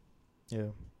country? Yeah.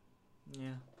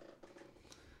 Yeah.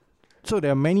 So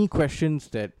there are many questions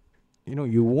that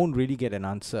you won't really get an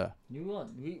answer. You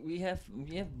want we have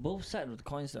both sides of the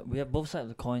coins. We have both sides of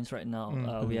the coins right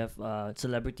now. We have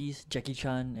celebrities, Jackie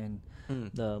Chan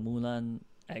and the Mulan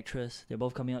actress. They're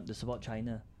both coming out to support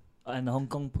China, and the Hong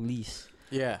Kong police.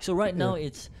 Yeah. So right now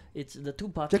it's the two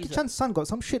parties. Jackie Chan's son got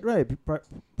some shit, right?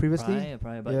 Previously.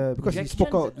 Prior, but Yeah, because he Jackie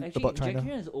spoke Chan's out actually, about China. Jackie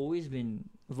Chan has always been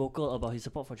vocal about his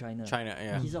support for China. China,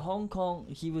 yeah. He's a Hong Kong.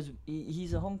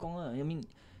 He's a Hong Konger. I mean,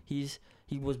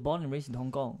 he was born and raised in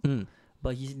Hong Kong.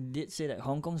 But he did say that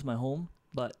Hong Kong's my home,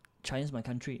 but China's my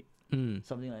country.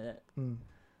 something like that. Mm.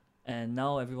 And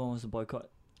now everyone wants to boycott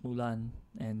Mulan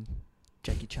and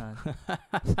Jackie Chan.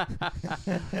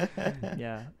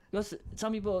 Yeah, because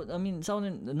some people, I mean, some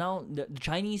of them, now the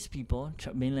Chinese people,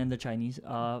 mainlander Chinese,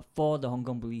 are for the Hong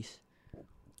Kong police.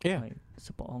 Yeah. Like,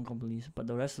 support Hong Kong police, but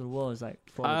the rest of the world is like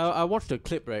for. I watched a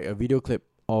clip, right? A video clip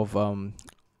of an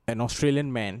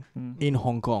Australian man in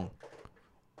Hong Kong.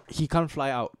 He can't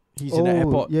fly out. He's in the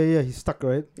airport. Yeah, he's stuck,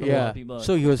 right? Yeah.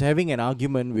 So he was having an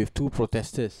argument with two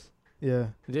protesters. Yeah.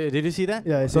 Did you see that?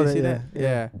 Yeah, I saw Did you that. see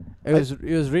Yeah. It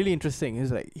was really interesting.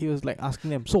 He was like asking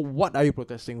them, so what are you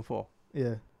protesting for?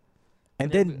 Yeah.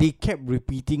 And then they kept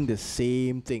repeating the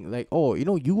same thing. Like, oh,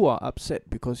 you are upset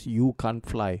because you can't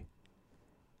fly.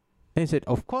 And he said,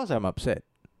 of course I'm upset.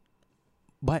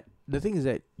 But the thing is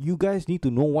that you guys need to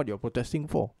know what you're protesting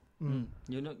for.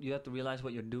 You have to realize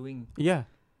what you're doing. Yeah.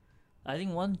 I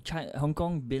think one Hong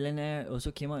Kong billionaire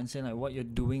also came out and said like what you're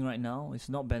doing right now is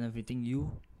not benefiting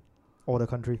you Or the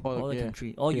country. or the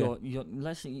country or your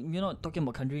let's say you're not talking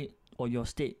about country or your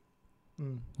state.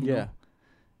 You know?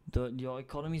 Your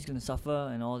economy is gonna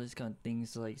suffer and all this kind of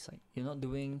things. Like it's like you're not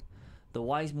doing the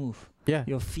wise move. Yeah.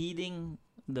 You're feeding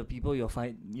the people you're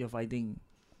fighting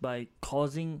by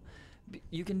causing.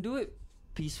 You can do it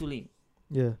peacefully.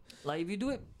 Yeah. Like if you do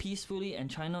it peacefully and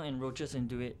China and roaches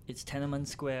into it, it's Tiananmen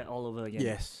Square all over again.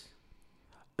 Yes.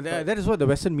 That is what the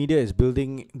Western media is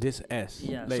building this as.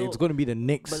 Yeah, like so- it's going to be the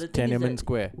next but the thing is Tiananmen that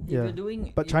Square. If Yeah. you're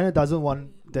doing, But if- China doesn't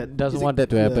want that. Doesn't Is it- want that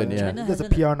to happen, yeah. China That's a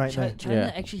hasn't- PR nightmare. China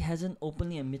Yeah. actually hasn't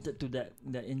openly admitted to that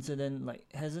incident. Like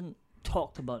hasn't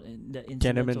talked about that incident.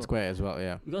 Tiananmen so- Square as well,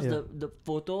 yeah. Because Yeah. the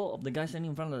photo of the guy standing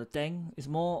in front of the tank is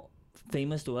more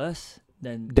famous to us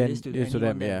than Than it is to it is to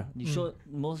anyone them, there. yeah. You show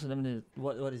most of them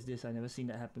what is this? I never seen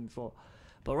that happen before.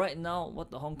 But right now, what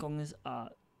the Hong Kongers are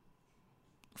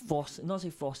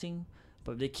forcing,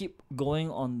 but they keep going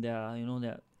on their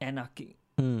their anarchic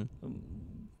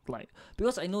like,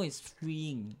 because I know it's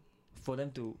freeing for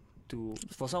them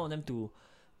for some of them to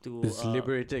It's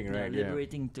liberating, right?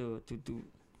 liberating to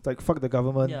It's like fuck the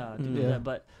government. to do Yeah. that.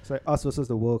 But It's like us versus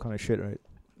the world kind of shit, right?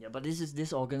 yeah, but this is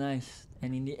disorganized,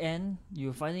 and in the end,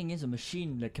 you're fighting against a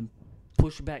machine that can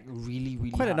push back really,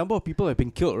 really Quite a hard. number of people have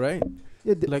been killed, right?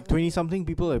 Yeah, Like 20-something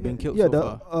people have been killed yeah, so the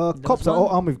far. There cops was are all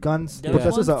one- armed with guns. there The was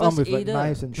protesters one are armed with first like aider.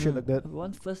 knives and shit like that.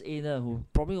 One first aider who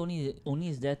probably only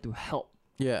is there to help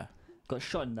Yeah. got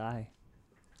shot in the eye.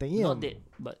 Damn. Not dead,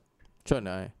 but Shot in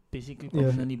the eye. basically Yeah.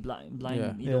 permanently blind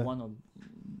Yeah. in either Yeah. one or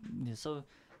so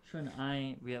shot in the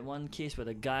eye. We had one case where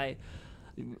the guy,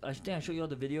 I think I showed you all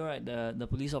the video, right? The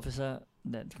police officer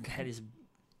that had his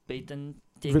baton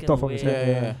taken Ripped off from away. his Yeah,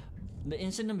 head. yeah. The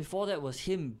incident before that was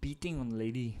him beating on the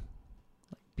lady,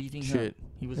 like beating her. Shit.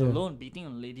 He was Yeah. alone beating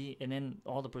on the lady, and then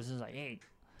all the prisoners like, hey,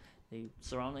 they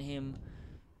surrounded him,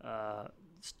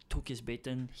 took his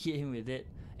baton, hit him with it,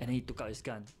 and then he took out his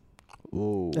gun.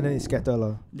 Oh. And then he scatter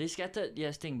lah. They scattered,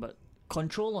 yes, thing, but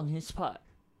control on his part.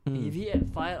 Mm. If he had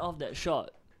fired off that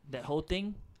shot, that whole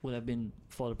thing would have been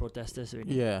for the protesters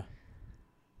already. Yeah.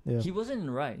 Yeah. He wasn't in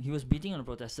the right. He was beating on the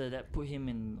protester. That put him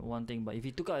in one thing. But if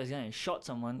he took out his gun and shot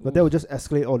someone, But that would just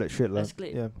escalate all that shit lah.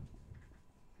 Escalate. Yeah.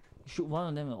 shoot one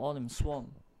of them and all of them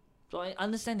swarm. So I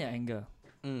understand their anger.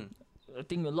 I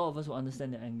think a lot of us will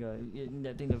understand their anger.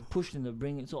 That thing, they've pushed in the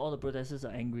brink, so all the protesters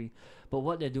are angry. But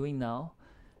what they're doing now,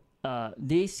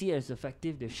 they see it as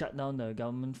effective. They shut down the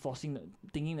government,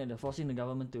 thinking that they're forcing the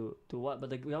government to what?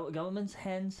 But the government's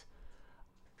hands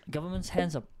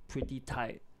are pretty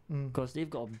tight because they've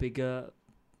got bigger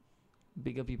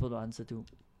people to answer to.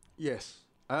 Yes.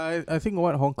 I think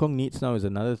what Hong Kong needs now is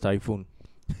another typhoon.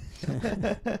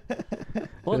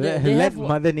 Well, let they have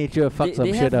Mother Nature fuck some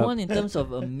they shit have up. one in terms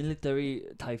of a military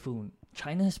typhoon.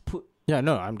 China has put Yeah,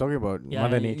 no, I'm talking about Yeah,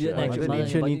 Mother yeah, Nature. yeah, Mother Mother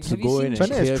Nature Nature. needs to Have you go seen in and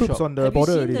China has clear troops shop. on the have you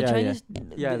border seen already. the Yeah, Chinese?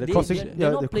 Yeah, they, they're crossing- They're, yeah,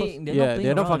 they're not they playing. They're Yeah, not playing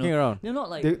they're not around, fucking no. around. They're not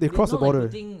like They cross the they're not, border. Like,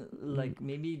 putting like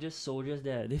maybe just soldiers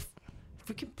there. They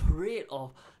freaking parade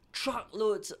of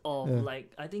truckloads of Yeah.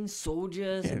 like I think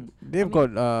soldiers Yeah, and they've I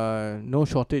got no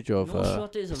shortage of no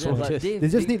shortage of them. But soldiers. they They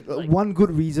just need like, one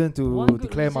good reason to one good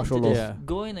declare reason martial to law. just Yeah.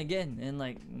 go in again and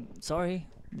like sorry,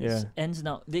 this Yeah. ends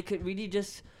now. They could really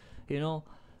just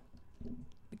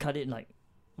cut it like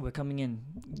we're coming in.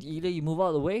 Either you move out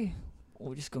of the way or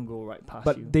we're just gonna go right past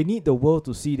you. But they need the world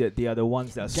to see that they are the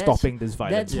ones that are That's- stopping this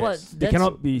violence. That's what They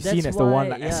cannot be seen that's as the one why,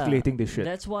 like yeah. escalating this shit.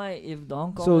 That's why if the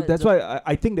Hong Kong So that's why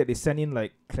I think that they send in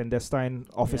like clandestine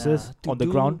officers to on the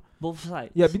do ground. both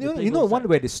sides. Yeah, They but play you know both one sides.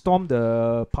 where they storm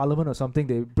the parliament or something.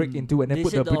 They break into and then They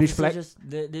put said the British officers flag. just-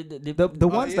 they The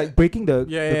ones yeah. like breaking the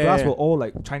Yeah, glass yeah. were all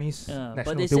like Chinese but nationals.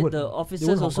 they They said weren't- the they weren't officers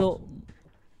Hong also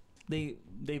they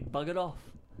buggered off.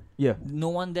 Yeah. No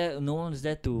one was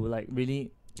there to like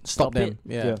really Stop them. it.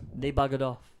 Yeah. They buggered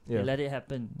off. Yeah. They let it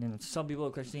happen. And some people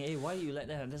are questioning, hey, why do you let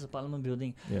that happen? That's a parliament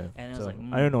building. Yeah. And I So, was like,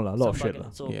 I don't know lah. A lot of some shit bugger. lah.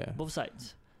 So Yeah. both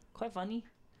sides. Quite funny.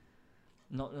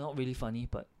 Not really funny,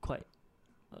 but quite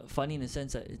funny in the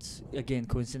sense that it's, again,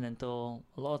 coincidental.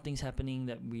 A lot of things happening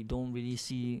that we don't really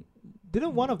see.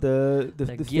 Didn't one of the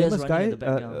Like the gears famous running guy in the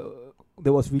background.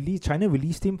 there was released, China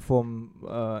released him from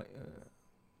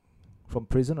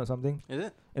prison or something, Is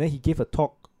it? and then he gave a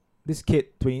talk. This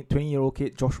kid, 20-year-old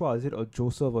kid, Joshua, is it, or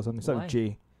Joseph or something? Start with Why?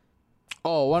 J.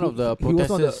 Oh, one of the He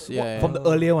was on the- protesters. Yeah. from the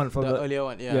earlier one, from the the earlier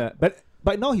one. yeah. Yeah.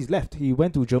 But now he's left. He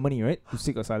went to Germany, right, to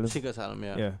seek asylum. Seek asylum.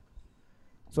 Yeah. Yeah.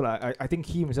 So like, I think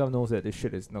he himself knows that this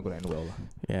shit is not gonna end well lah.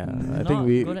 Yeah. I Not think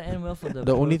we. gonna end well for the.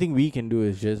 The only thing we can do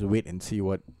is just wait and see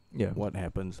what Yeah.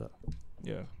 happens.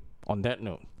 Yeah. On that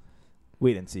note,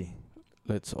 Wait and see.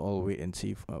 let's all wait and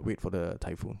see. Wait for the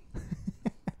typhoon.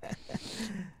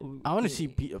 I want to see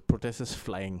protesters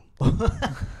flying.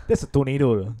 That's a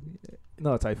tornado, though.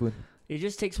 Not a typhoon. It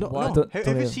just takes No, one. no. Have you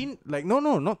tornado. seen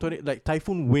not tornado, like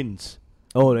typhoon winds?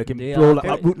 Oh, they can They blow are like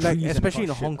very- uproot Like trees and especially in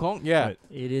cause shit. Hong Kong. Yeah, Right.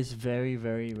 It is very,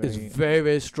 very, very. it's very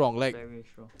very strong. Like very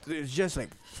strong. it's just like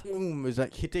boom, it's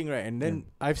like hitting right. And then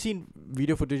I've seen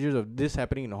video footages of this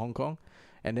happening in Hong Kong,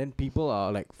 and then people are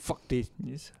like, "Fuck this!"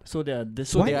 Yes. So they are this.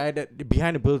 So they are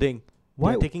behind a building.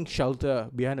 Why? They're taking shelter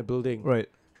behind a building, Right.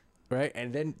 right?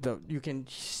 And then you can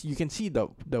see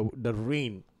the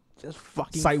rain just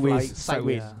fucking Sideways, fly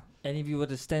sideways. sideways. And if you were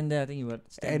to stand there, I think you would.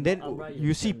 Stand And then upright,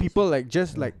 you see stand people this like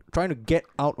just like trying to get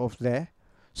out of there,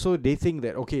 so they think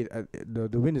that okay,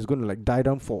 the wind is going to like die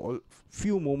down for a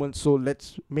few moments, so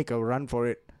let's make a run for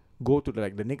it, go to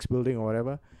like the next building or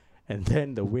whatever, and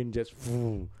then the wind just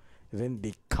and then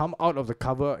they come out of the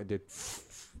cover and they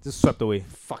Just swept away.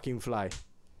 fucking fly.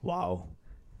 Wow.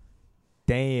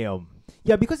 Damn.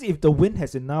 Yeah, because if the wind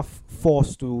has enough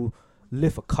force to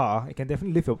lift a car, it can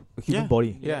definitely lift a human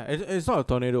body. Yeah, it's not a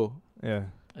tornado. Yeah.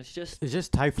 It's just. It's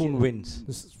just typhoon winds.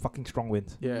 This is fucking strong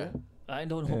winds. Yeah. I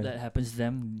don't hope Yeah. that happens to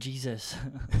them. Jesus.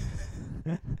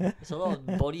 There's a lot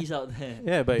of bodies out there.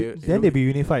 Yeah, but Then they'll be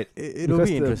unified. it'll because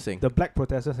be interesting. The black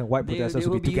protesters and white protesters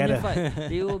will be together. unified.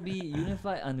 They will be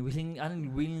unified,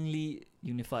 unwillingly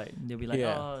unified. They'll be like,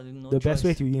 Yeah. oh, no The best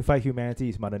way choice. to unify humanity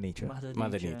is Mother Nature.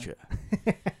 Mother Nature.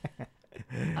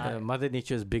 I- Mother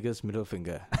Nature's biggest middle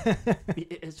finger.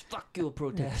 It's fuck your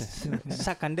protests.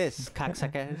 Suck on this,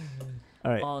 cocksucker.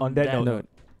 Alright, On on that that note,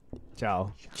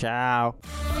 ciao. Ciao.